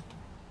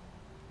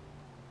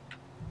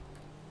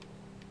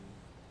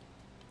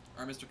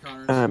 Alright, Mr.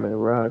 Connors. I'm a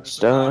rock Mr.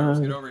 star. Connors,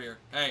 get over here.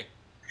 Hey,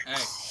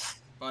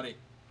 buddy.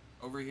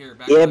 Over here.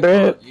 Back Yeah, to the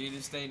bro. car. You need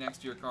to stay next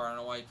to your car. I don't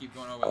know why you keep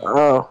going over there.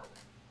 Oh.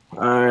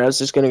 Alright, I was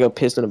just gonna go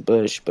piss in a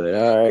bush, but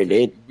alright,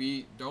 dude.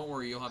 Don't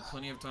worry, you'll have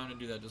plenty of time to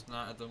do that, just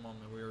not at the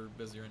moment. We're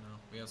busy right now.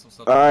 We have some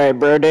stuff. Alright,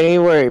 bro, don't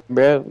you worry,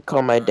 bro.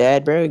 Call my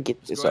dad, bro.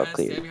 Get this all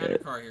clear. Stand behind your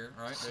car here.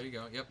 Alright, there you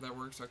go. Yep, that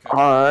works. Okay.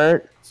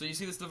 Alright. So you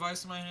see this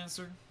device in my hand,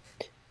 sir?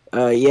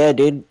 Yeah,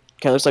 dude.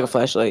 Kinda looks like a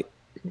flashlight.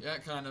 Yeah,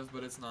 kind of,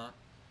 but it's not.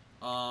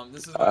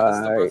 This is the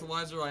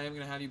breathalyzer. I am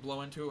gonna have you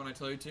blow into it when I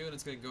tell you to, and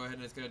it's gonna go ahead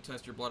and it's gonna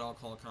test your blood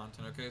alcohol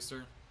content. Okay,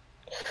 sir?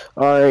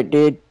 Alright,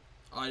 dude.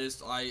 I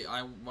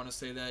want to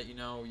say that, you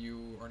know,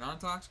 you are not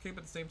intoxicated,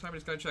 but at the same time, I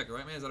just gotta check it,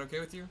 right, man? Is that okay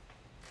with you?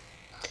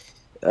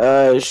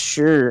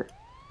 Sure.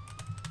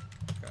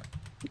 Okay.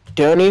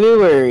 Don't even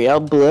worry. I'll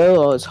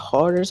blow as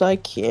hard as I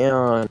can.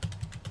 Okay.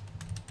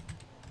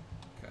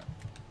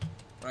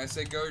 When I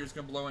say go, you're just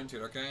gonna blow into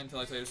it, okay? Until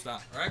I tell you to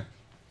stop, alright?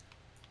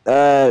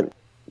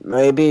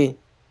 Maybe.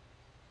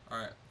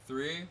 Alright.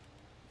 3,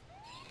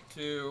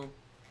 2,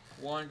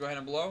 1. Go ahead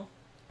and blow.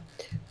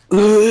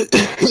 Bro,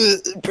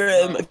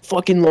 my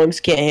fucking lungs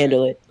can't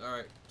handle it.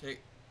 Alright,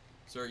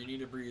 sir, you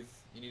need to breathe.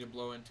 You need to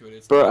blow into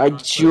it. Bro, I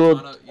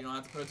jeweled. You don't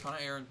have to put a ton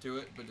of air into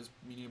it, but just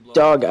you need to blow.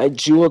 Dog, I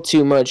jewel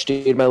too much,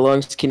 dude. My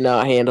lungs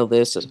cannot handle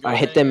this. I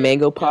hit them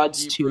mango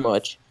pods too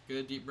much. Get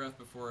a deep breath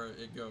before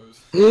it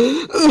goes.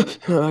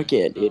 I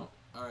can't, dude.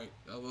 Alright,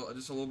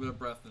 just a little bit of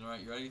breath then,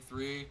 alright? You ready?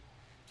 3,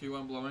 2,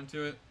 1, blow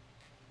into it.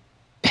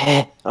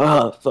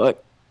 Oh, fuck.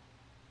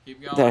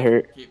 Keep going. That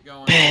hurt. Keep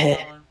going. Keep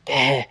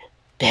going.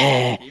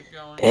 Keep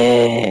going.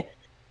 Try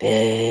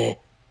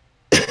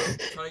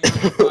to get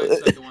a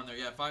 5-second one there.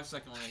 Yeah,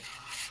 5-second one.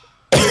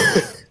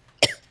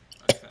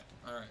 Okay.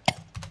 Alright.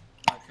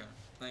 Okay.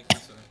 Thank you,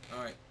 sir.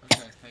 Alright.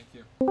 Okay. Thank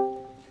you.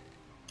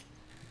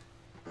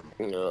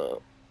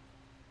 No.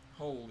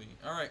 Holy.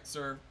 Alright,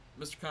 sir.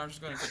 Mr. Connors,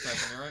 just go ahead and sit tight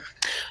for me, alright?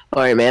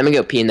 Alright, man. I'm gonna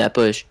go pee in that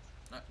bush.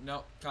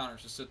 No,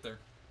 Connors, just sit there.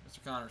 Mr.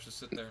 Connors, just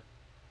sit there.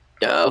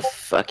 Oh,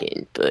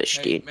 fucking bush,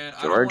 Hey, dude. man,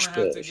 George I don't want to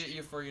have Bush. to get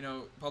you for, you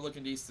know, public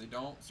indecency.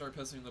 Don't start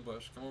pissing in the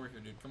bush. Come over here,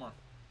 dude. Come on.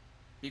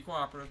 Be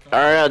cooperative.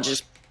 Alright, I'll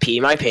just pee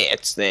my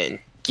pants then.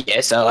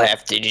 Guess I'll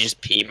have to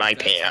just pee my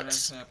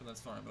pants.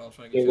 That's fine, but I'll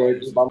try to get you as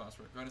soon as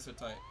possible. Go ahead and sit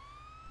tight.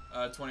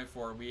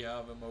 24. We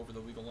have him over the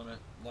legal limit,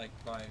 like,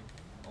 by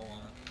a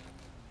lot.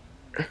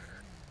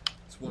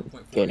 It's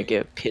 1.4. Gonna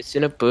get pissed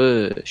in a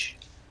bush.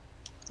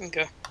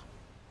 Okay.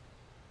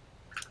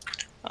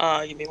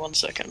 Give me 1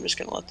 second. I'm just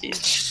gonna let these.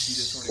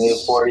 Day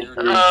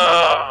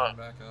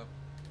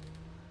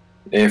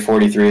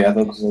 43. I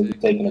think we'll be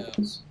taking a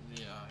piece.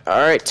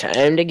 Alright,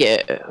 time to go.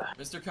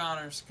 Mr.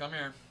 Connors, come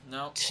here.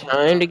 No.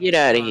 Time to get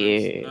out of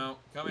here. No,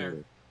 come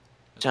here.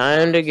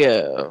 Time to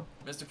go.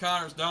 Mr.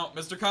 Connors, don't.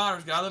 Mr.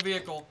 Connors, get out of the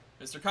vehicle.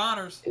 Mr.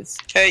 Connors.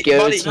 Hey, go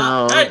buddy.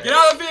 time. Hey, get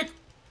out of the vehicle.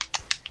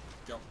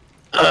 Go.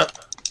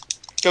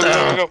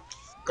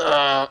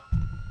 Go.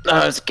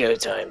 No, it's go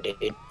time,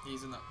 dude.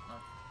 He's in the.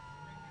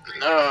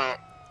 No.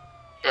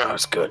 No,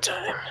 it's go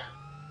time.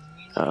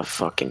 A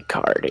fucking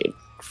car, dude.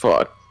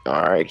 Fuck.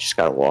 Alright, just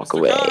gotta walk Mr.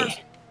 away. Connors!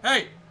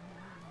 Hey!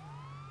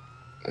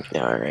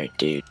 Alright,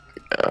 dude.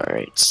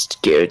 Alright, it's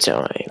go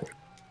time.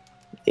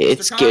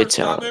 It's Mr. go Connors,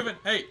 time. stop moving.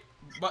 Hey,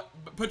 but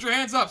put your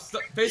hands up.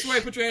 Face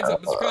away, put your hands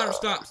up. Mr. Connors,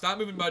 stop. Stop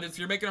moving, bud.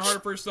 You're making it harder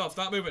for yourself.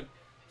 Stop moving.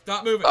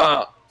 Stop moving.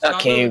 I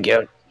Stop can't moving.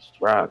 go.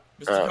 Rock.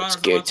 Mr. It's Connors,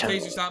 I'm go about to time.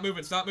 tase you. Stop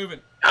moving. Stop moving.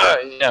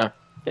 No.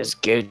 It's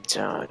go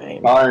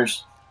time.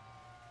 Connors.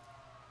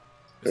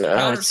 Mr. No,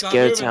 Connors, it's stop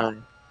go moving.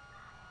 time.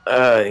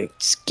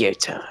 It's go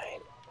time.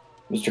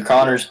 Mr.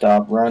 Connors,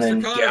 stop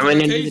running. Mr. Connors, I'm Going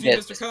gonna into tase the you.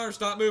 desert. Mr. Connors,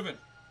 stop moving.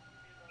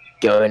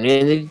 Going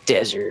in the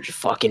desert,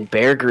 fucking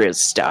Bear Grylls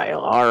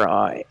style.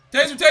 Alright.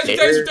 Taser, taser,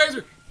 taser,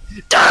 taser.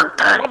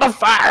 I'm on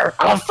fire!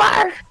 I'm on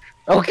fire!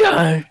 Oh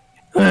god!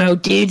 Oh,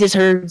 dude, this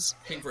hurts.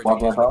 King for a Walk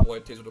taser left off.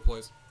 deployed. Taser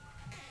deploys.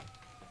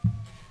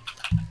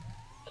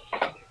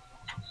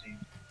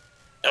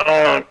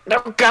 Oh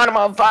god, I'm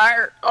on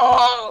fire!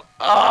 Oh,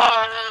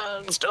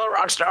 I'm still a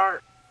rock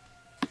star.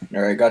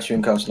 Alright, got you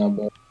in cuffs now,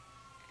 bud.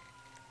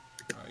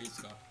 Alright, easy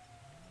stuff.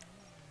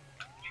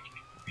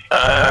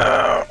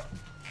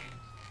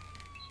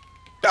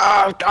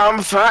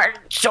 I'm fine.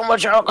 So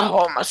much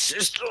alcohol in my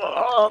system.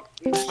 Oh,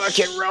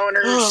 fucking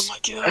roners. Oh my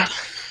god.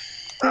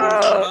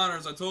 Mr.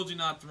 Connors, I told you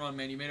not to run,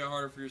 man. You made it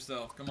harder for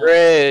yourself. Come on.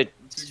 Red.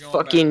 Let's get going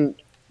Fucking.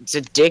 back. It's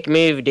a dick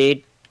move,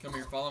 dude. Come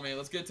here, follow me.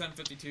 Let's get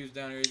 1052s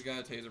down here. He's got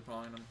a taser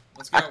pawing him.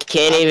 Let's go. I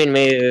can't even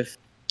move.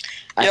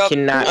 I Yep.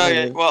 cannot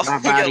Okay, move. well, My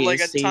we got body like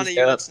a is ton of seized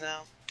units up.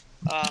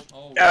 now.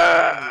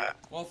 Oh,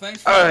 well,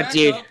 thanks for the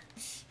dude. backup.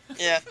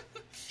 Yeah.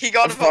 He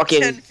got about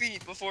Fucking- 10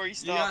 feet before he You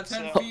stopped. got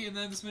 10 so. feet, and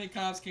then this many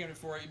cops came in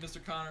for you.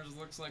 Mr. Connors, it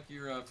looks like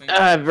you're Bro,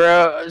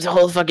 there's a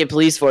whole fucking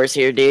police force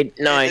here, dude.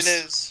 Nice.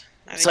 It is.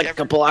 I It's think like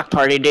a block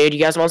party, dude. You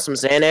guys want some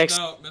Xanax?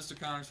 No, Mr.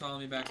 Connors, follow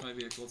me back to my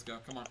vehicle. Let's go.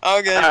 Come on.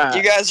 Okay,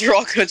 you guys are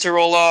all good to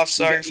roll off.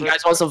 Sorry You for.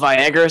 guys want some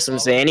Viagra, some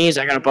Xannies?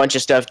 I got a bunch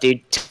of stuff,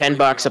 dude.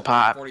 $10 a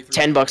pop.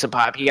 10 bucks a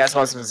pop. You guys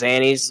want some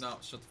Xannies? No,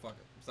 shut the fuck up.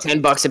 Stop.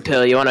 10 bucks a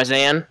pill. You want a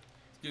Xan?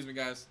 Excuse me,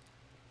 guys.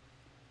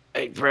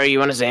 Hey, bro, you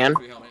want a Xan?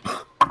 Please help me.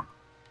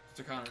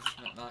 Mr. Connors,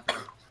 not gonna.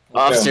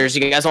 Officers,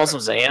 you guys want some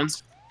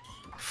Xans?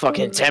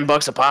 Fucking 10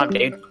 bucks a pop,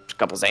 dude. A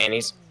couple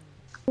Xannies.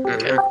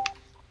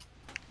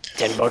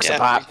 10 bucks a Yeah.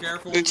 pop. Be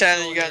careful.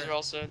 Lieutenant, you Slow guys here. are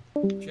all set.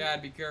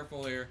 Chad, be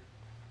careful here.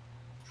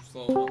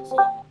 Slow down, slow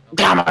down.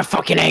 Got my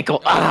fucking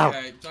ankle. Ow.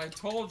 Okay, I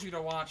told you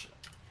to watch it.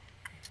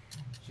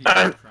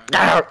 Ow. Jesus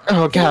Christ.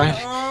 Oh, God.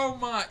 Oh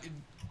my.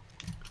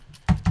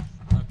 Okay,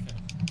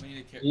 we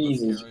need to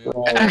Jesus carry him.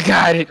 Christ. I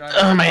got it.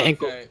 Oh, my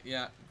ankle. Okay,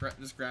 yeah,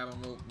 just grab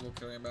him. We'll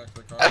carry him back to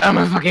the car. Oh,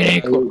 my fucking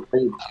ankle.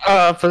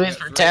 Oh, police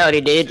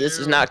brutality, dude. This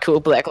is not cool.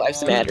 Black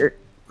Lives Matter.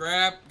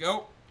 Grab,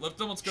 go, lift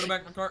him. Let's go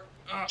back in the car.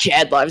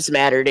 Chad Lives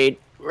Matter, dude.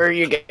 Where are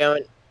you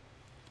going?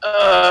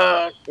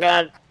 Oh,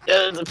 God.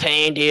 The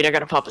pain, dude. I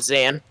gotta pop a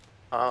Xan.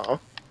 Oh.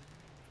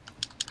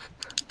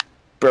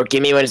 Bro,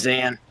 give me one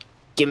Xan.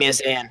 Give me a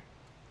Xan.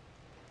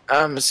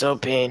 I'm so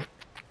pain.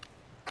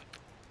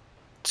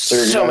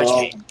 So much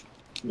pain.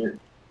 Alright,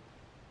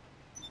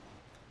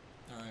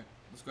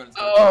 let's go ahead and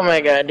Oh my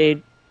god,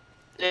 dude.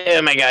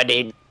 Oh my god,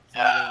 dude.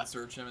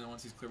 search him, and then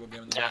once he's clear, we'll get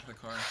him in the Yeah. back of the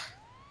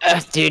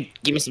car. Dude,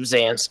 give me some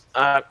Xans.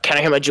 Can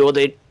I have my jewel,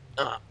 dude?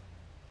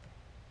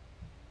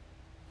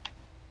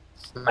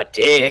 My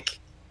dick.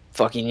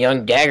 Fucking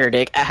young dagger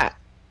dick. Ah.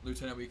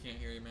 Lieutenant, we can't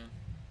hear you, man.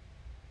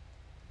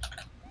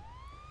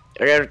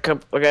 I got a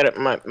couple. I got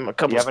my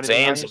couple You have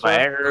anything on Xans, you, a sir?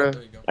 Viagra.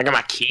 There you go. I got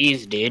my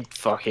keys, dude.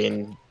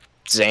 Fucking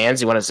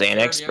Xans. You want a Sir, do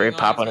Xanax? you Spray have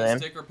pop on anything him.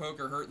 Stick or poke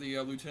or hurt the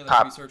lieutenant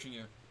Pop. that's be searching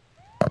you.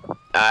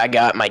 I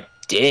got my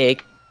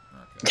dick.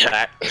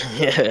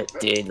 Okay.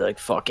 Dude, like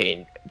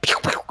fucking.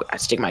 I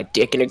stick my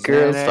dick in a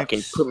girl. Xanax.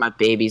 Fucking put my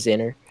babies in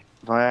her.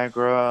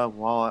 Viagra,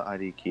 wallet,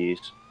 ID keys.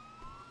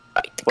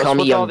 Call What's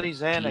me with all young.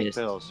 these Xanax penis.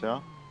 pills,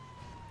 yo?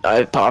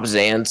 I pop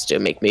Xans to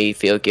make me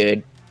feel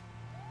good.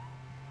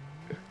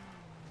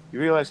 You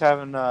realize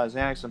having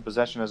Xanax in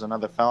possession is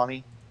another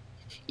felony?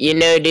 You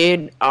know,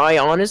 dude, I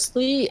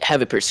honestly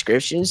have a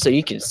prescription so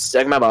you can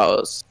suck my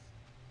balls.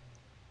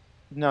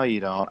 No, you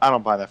don't. I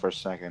don't buy that for a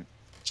second.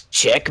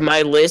 Check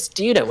my list,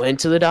 dude. I went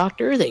to the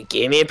doctor. They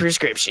gave me a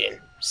prescription.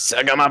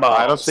 Suck on my balls.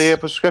 I don't see a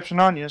prescription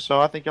on you,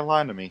 so I think you're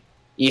lying to me.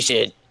 You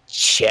should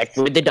check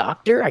with the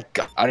doctor. I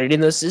got it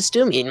in the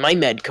system in my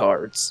med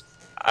cards.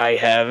 I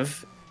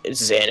have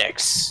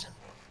Xanax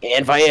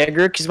and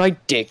Viagra because my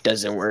dick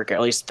doesn't work.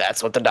 At least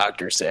that's what the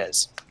doctor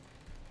says.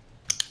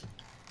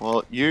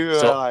 Well, you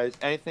So- realize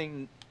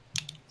anything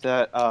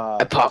that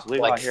I popped, is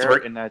legal like, out here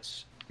three- and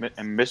that's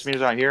and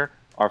misdemeanors out here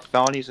are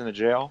felonies in the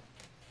jail.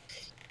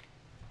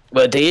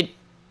 But dude,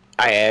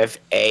 I have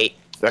a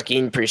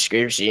fucking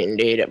prescription,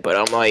 dude. But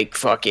I'm like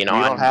fucking You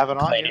on. don't have it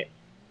on planet.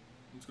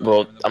 Let's go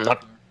Well, ahead and get him I'm in the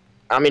not- back there.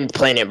 I'm in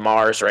planet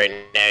Mars right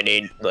now,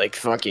 dude. Like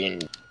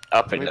fucking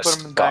up Let in me the put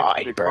him in back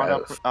sky, to the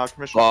bro.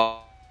 Commissioner.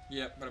 Well,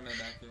 Yeah, put him in the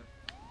back there.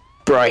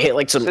 bro, I hit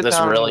like some Sit this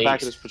down in the really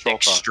back of this patrol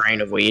thick car.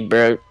 strain of weed,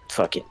 bro.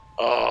 Fucking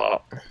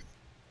Alright.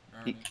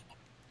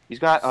 He's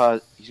got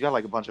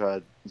like a bunch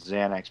of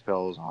Xanax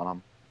pills on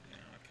him. Yeah,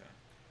 okay.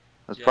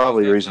 That's Yeah,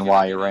 probably the he's reason definitely why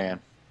gonna he get ran.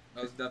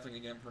 I was definitely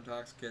gonna get him for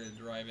intoxicated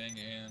driving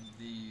and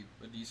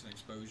a decent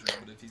exposure.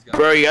 But if he's got,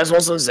 Bro, you guys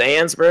want some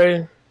Zans,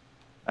 bro?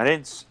 I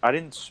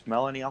didn't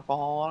smell any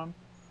alcohol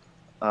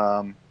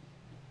on him.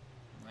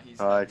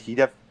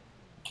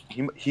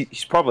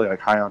 He's probably like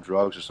high on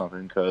drugs or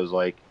something. Cause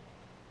like,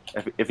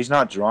 if he's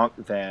not drunk,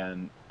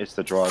 then it's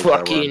the drugs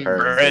that were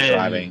impairing his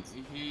driving.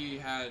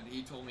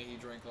 He told me he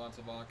drank lots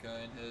of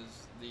vodka and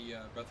the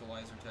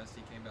breathalyzer test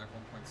he came back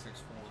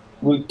 1.64.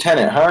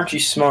 Lieutenant, how aren't you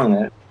smelling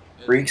that?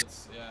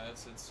 Reeks?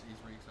 He's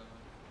reeks of it.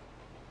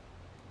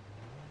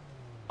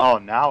 Oh,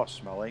 now it's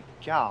smelling.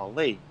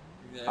 Golly.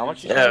 Yeah, how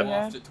much? Yeah,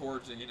 wafted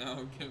towards it, you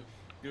know, get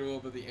a little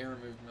bit of the air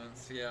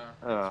movements. Yeah.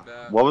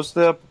 Bad. What was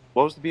the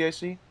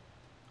BAC?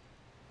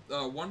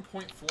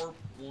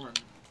 1.41.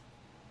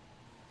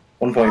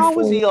 1.4. How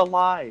was he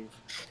alive?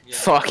 Yeah.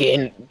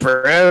 Fucking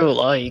bro,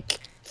 like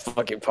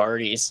fucking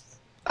parties.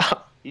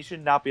 He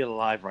should not be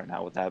alive right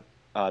now with that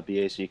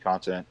BAC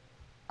content.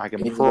 I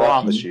can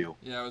promise you.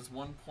 Yeah, it was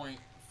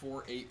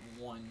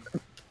 1.481.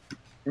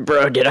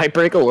 Bro, did I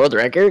break a world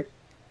record?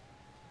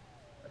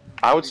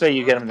 I would say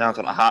you get him down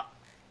to the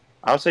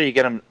I would say you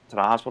get him to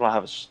the hospital.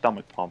 Have a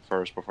stomach pump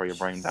first before you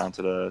bring him down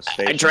to the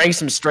station. I drank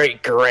some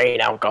straight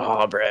grain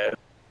alcohol, bro.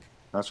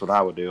 That's what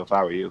I would do if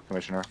I were you,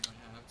 Commissioner.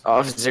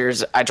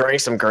 Officers, I drank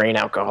some grain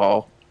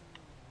alcohol.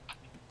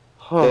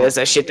 That's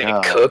that shit that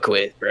you cook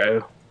with,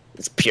 bro.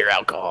 It's pure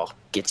alcohol.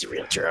 Gets you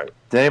real drunk.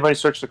 Did anybody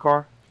search the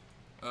car?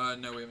 No,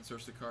 we haven't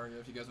searched the car yet.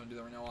 If you guys want to do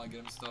that right now while I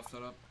get him stuff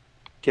set up.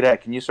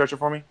 Cadet, can you search it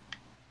for me?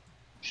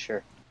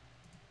 Sure.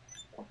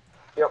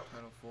 Yep.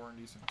 Title 4 and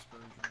decent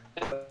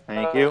exposure.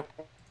 Thank you.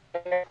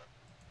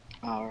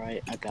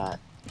 Alright,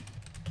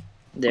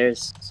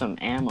 there's some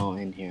ammo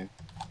in here.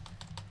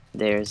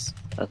 There's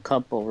a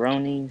couple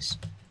Ronies,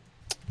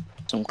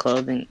 some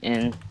clothing,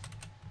 and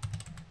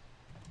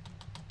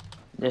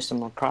there's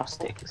some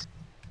acrostics.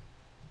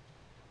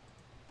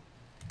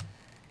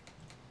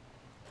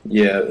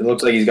 Yeah, it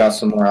looks like he's got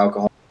some more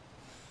alcohol.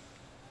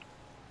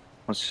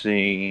 Let's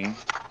see.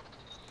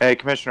 Hey,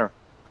 Commissioner.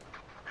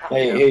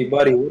 Hey,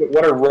 buddy,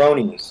 what are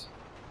Ronies?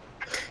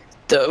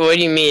 What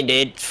do you mean,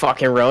 dude?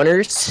 Fucking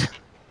Roners?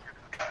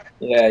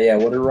 Yeah,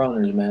 what are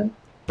Roners, man?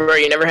 Bro,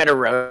 you never had a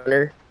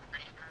Roner?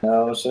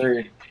 No,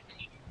 sir.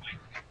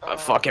 A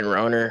fucking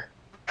Roner.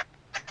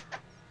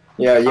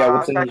 Yeah,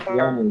 what's in these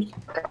Roners?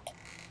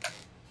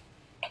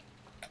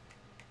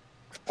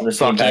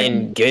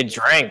 Fucking good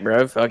drink,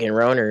 bro. Fucking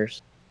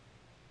Roners.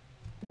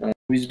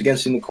 Who's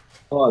against in the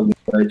law?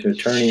 Right to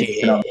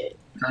attorney.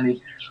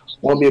 Attorney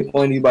won't be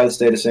appointed by the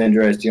state of San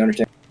Andreas. Do you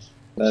understand?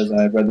 As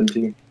I've read them to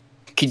you.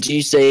 Could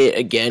you say it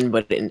again,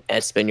 but in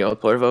Espanol,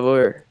 por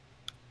favor?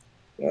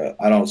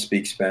 I don't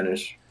speak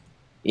Spanish.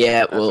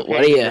 Yeah, well,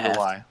 what do you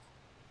have?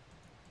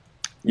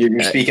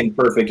 You're speaking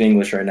perfect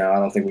English right now. I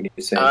don't think we need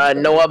to say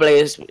no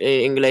hables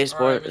inglés,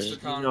 por... Alright, Mr.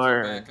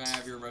 Connors, back. I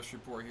have your arrest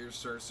report here,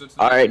 sir. So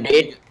alright,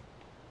 dude.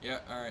 Yeah,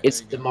 alright.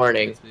 It's the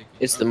morning.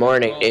 It's the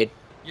morning, dude.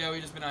 Yeah,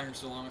 we've just been out here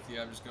so long with you.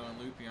 I'm just going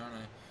loopy, aren't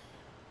I?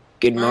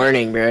 Good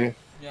morning, bro.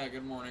 Yeah,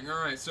 good morning.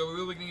 Alright, so we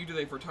will be getting you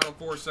today for Title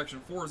 4, Section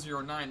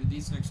 409,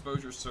 indecent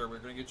exposure, sir. We're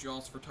going to get you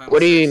also for Title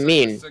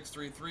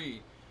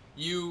 633.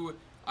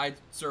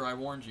 Sir, I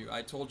warned you.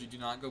 I told you do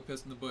not go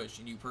piss in the bush,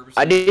 and you purposely...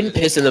 I didn't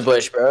piss in the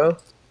bush, bro.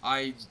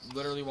 I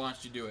literally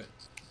watched you do it.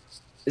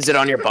 Is it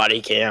on your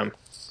body cam?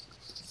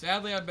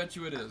 Sadly, I bet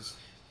you it is.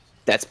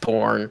 That's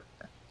porn.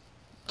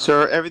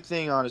 Sir,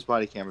 everything on his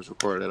body cam is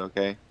recorded,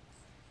 okay?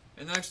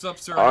 And next up,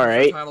 sir,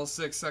 Title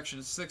 6,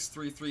 Section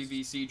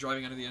 633 VC,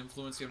 driving under the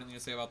influence. Do you have anything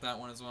to say about that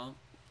one as well?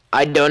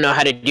 I don't know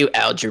how to do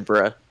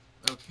algebra.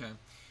 Okay.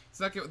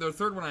 The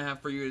third one I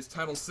have for you is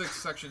Title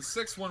 6, Section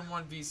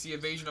 611 VC,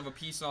 evasion of a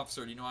peace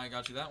officer. Do you know why I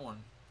got you that one?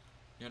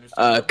 You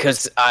understand?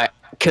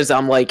 Cause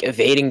I'm like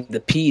evading the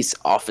peace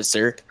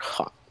officer.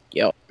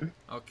 Yo.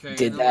 Okay.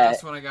 Did and the that.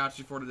 last one I got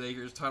you for today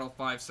here is Title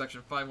 5,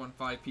 Section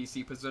 515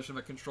 PC, possession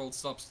of a controlled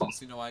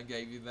substance. You know I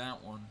gave you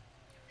that one.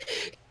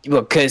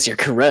 Well, because you're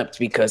corrupt,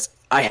 because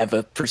I have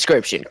a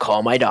prescription.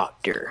 Call my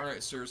doctor.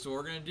 Alright, sir, so what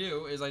we're going to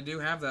do is I do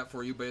have that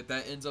for you, but if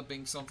that ends up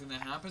being something that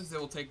happens, they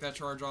will take that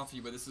charge off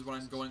you, but this is what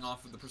I'm going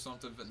off of the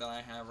presumptive that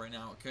I have right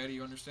now, okay? Do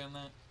you understand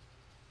that?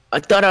 I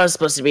thought I was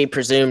supposed to be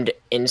presumed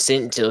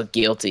innocent until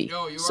guilty.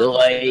 No, you are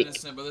presumed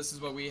innocent, but this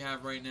is what we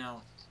have right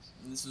now.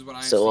 And this is what I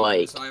have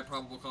seen, so I have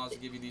probable cause to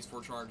give you these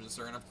 4 charges,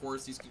 sir. And of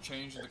course, these can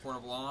change in the court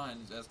of law, and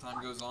as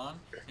time goes on,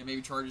 and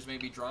maybe charges may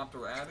be dropped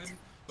or added,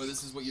 but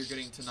this is what you're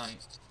getting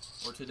tonight,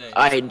 or today.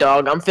 Alright,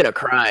 dog, I'm finna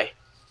cry.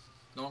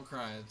 Don't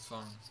cry, it's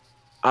fine.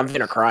 I'm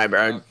finna cry,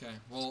 bro. Okay,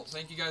 well,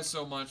 thank you guys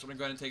so much. I'm gonna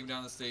go ahead and take him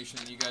down to the station.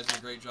 You guys did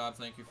a great job,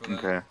 thank you for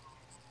that. Okay.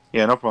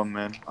 Yeah, no problem,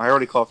 man. I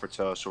already called for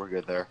tow, so we're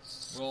good there.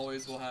 We'll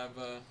have,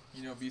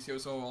 you know,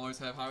 BCOSO will always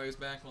have highways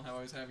back, we'll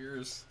always have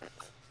yours.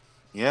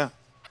 Yeah.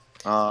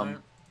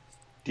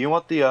 Do you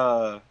want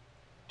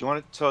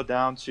it towed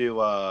down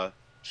to,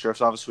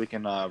 Sheriff's Office so we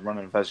can run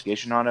an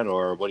investigation on it,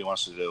 or what do you want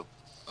us to do?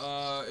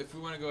 If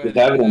we want to go ahead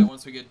and do that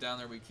once we get down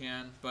there, we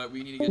can. But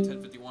we need to get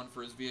 1051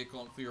 for his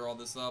vehicle and clear all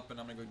this up, and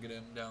I'm gonna go get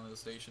him down to the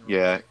station.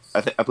 Yeah,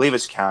 I believe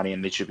it's county,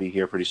 and they should be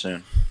here pretty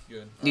soon.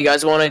 Good. You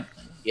guys want to?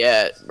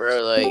 Yeah,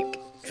 bro. Like,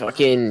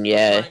 fucking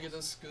yeah. Get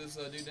this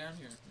dude down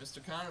here,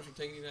 Mr. Connors. We're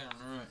taking you down.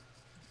 All right.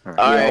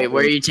 All right,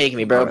 where are you taking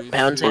me, bro?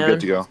 Pound Town? We're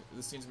good to go.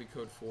 This seems to be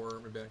code 4.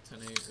 We're back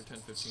 10-8 or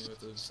 10-15 with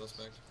the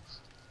suspect.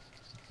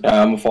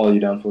 I'm gonna follow you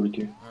down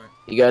 42. All right.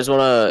 You guys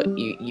wanna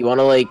you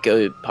wanna like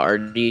go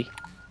party?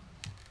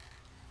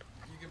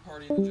 You can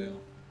party in the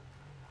jail.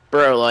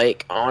 Bro,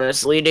 like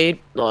honestly, dude,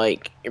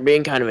 like you're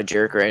being kind of a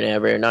jerk right now,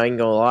 bro. Not even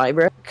gonna lie,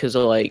 bro. Cause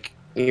like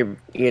you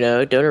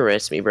know, don't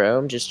arrest me, bro.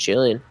 I'm just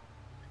chilling.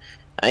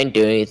 I didn't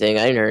do anything.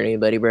 I didn't hurt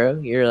anybody, bro.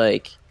 You're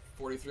like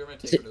 43. I'm gonna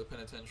take him to the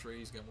penitentiary.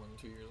 He's got more than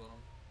 2 years on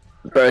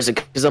him. Bro, is it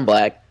because I'm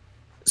black?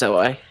 Is that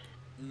why?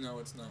 No,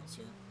 it's not,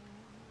 sir.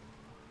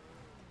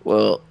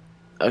 Well,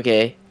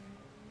 okay.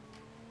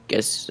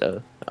 Guess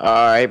so.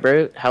 Alright,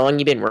 bro. How long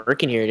you been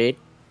working here, dude?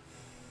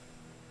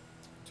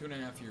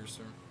 2.5 years,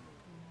 sir.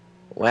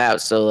 Wow,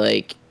 so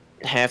like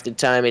half the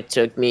time it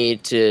took me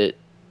to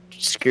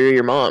screw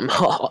your mom.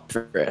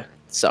 Bro.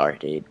 Sorry,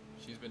 dude.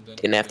 She's been dead.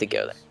 Didn't have to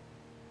go there.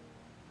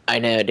 I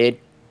know, dude.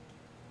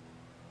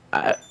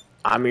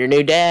 I'm your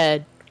new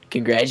dad.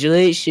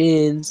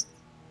 Congratulations.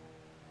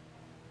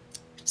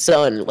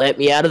 Son, let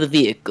me out of the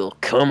vehicle.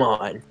 Come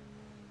on.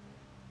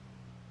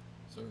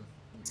 Sir,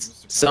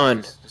 Mr.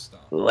 Son, just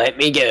stop. let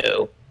me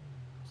go.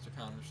 Mr.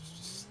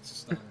 Connors,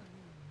 just stop.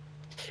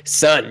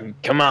 Son,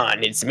 come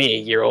on. It's me,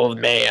 your old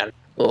man.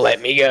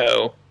 Let me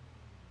go.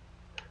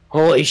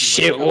 Holy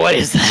shit, what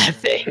is that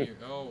thing?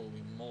 Holy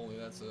moly,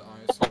 that's an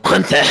eyesore.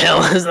 What the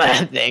hell is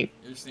that thing?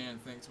 You're seeing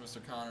things,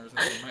 Mr. Connors.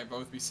 I think we might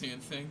both be seeing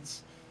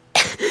things.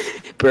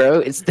 Bro,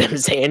 it's them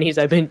Xannies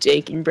I've been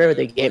taking, bro.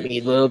 They get me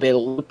a little bit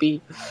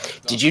loopy.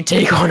 Did you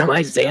take one of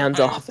my Xans,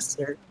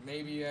 officer?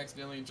 Maybe you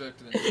accidentally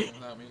injected it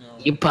without me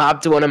knowing. You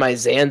popped one of my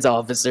Xans,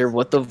 officer.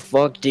 What the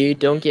fuck, dude?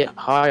 Don't get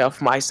high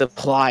off my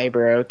supply,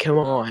 bro. Come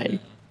on. Okay.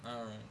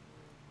 Alright.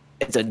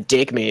 It's a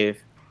dick move.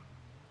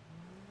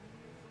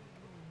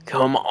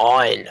 Come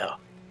on,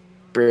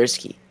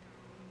 Brewski.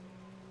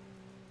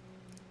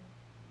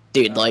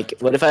 Dude, like,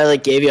 what if I,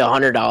 like, gave you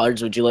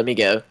 $100? Would you let me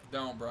go?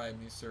 Don't bribe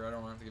me, sir. I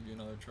don't have to give you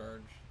another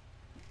charge.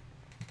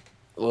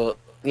 Well,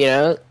 you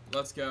know,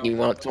 Let's go. you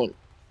want to...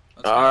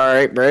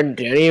 Alright, bro, don't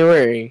you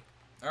worry.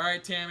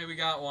 Alright, Tammy, we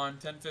got one.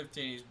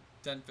 10:15.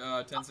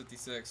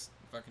 10:56.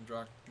 Fucking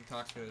drunk.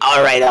 Intoxicated.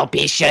 Alright, I'll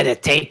be sure to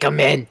take him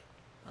in.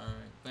 Alright,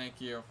 thank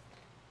you.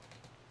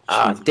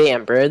 Aw,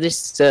 damn, bro, this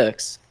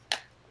sucks.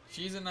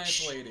 She's a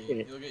nice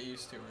lady. You'll get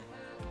used to her.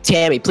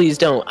 Tammy, please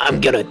don't.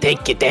 I'm gonna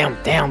take you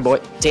down, boy.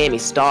 Tammy,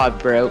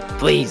 stop, bro.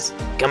 Please.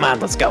 Come on,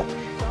 let's go.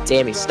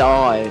 Tammy,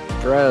 stop,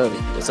 bro.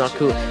 It's not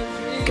cool.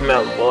 Come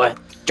on, boy.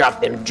 Drop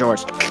them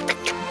drawers.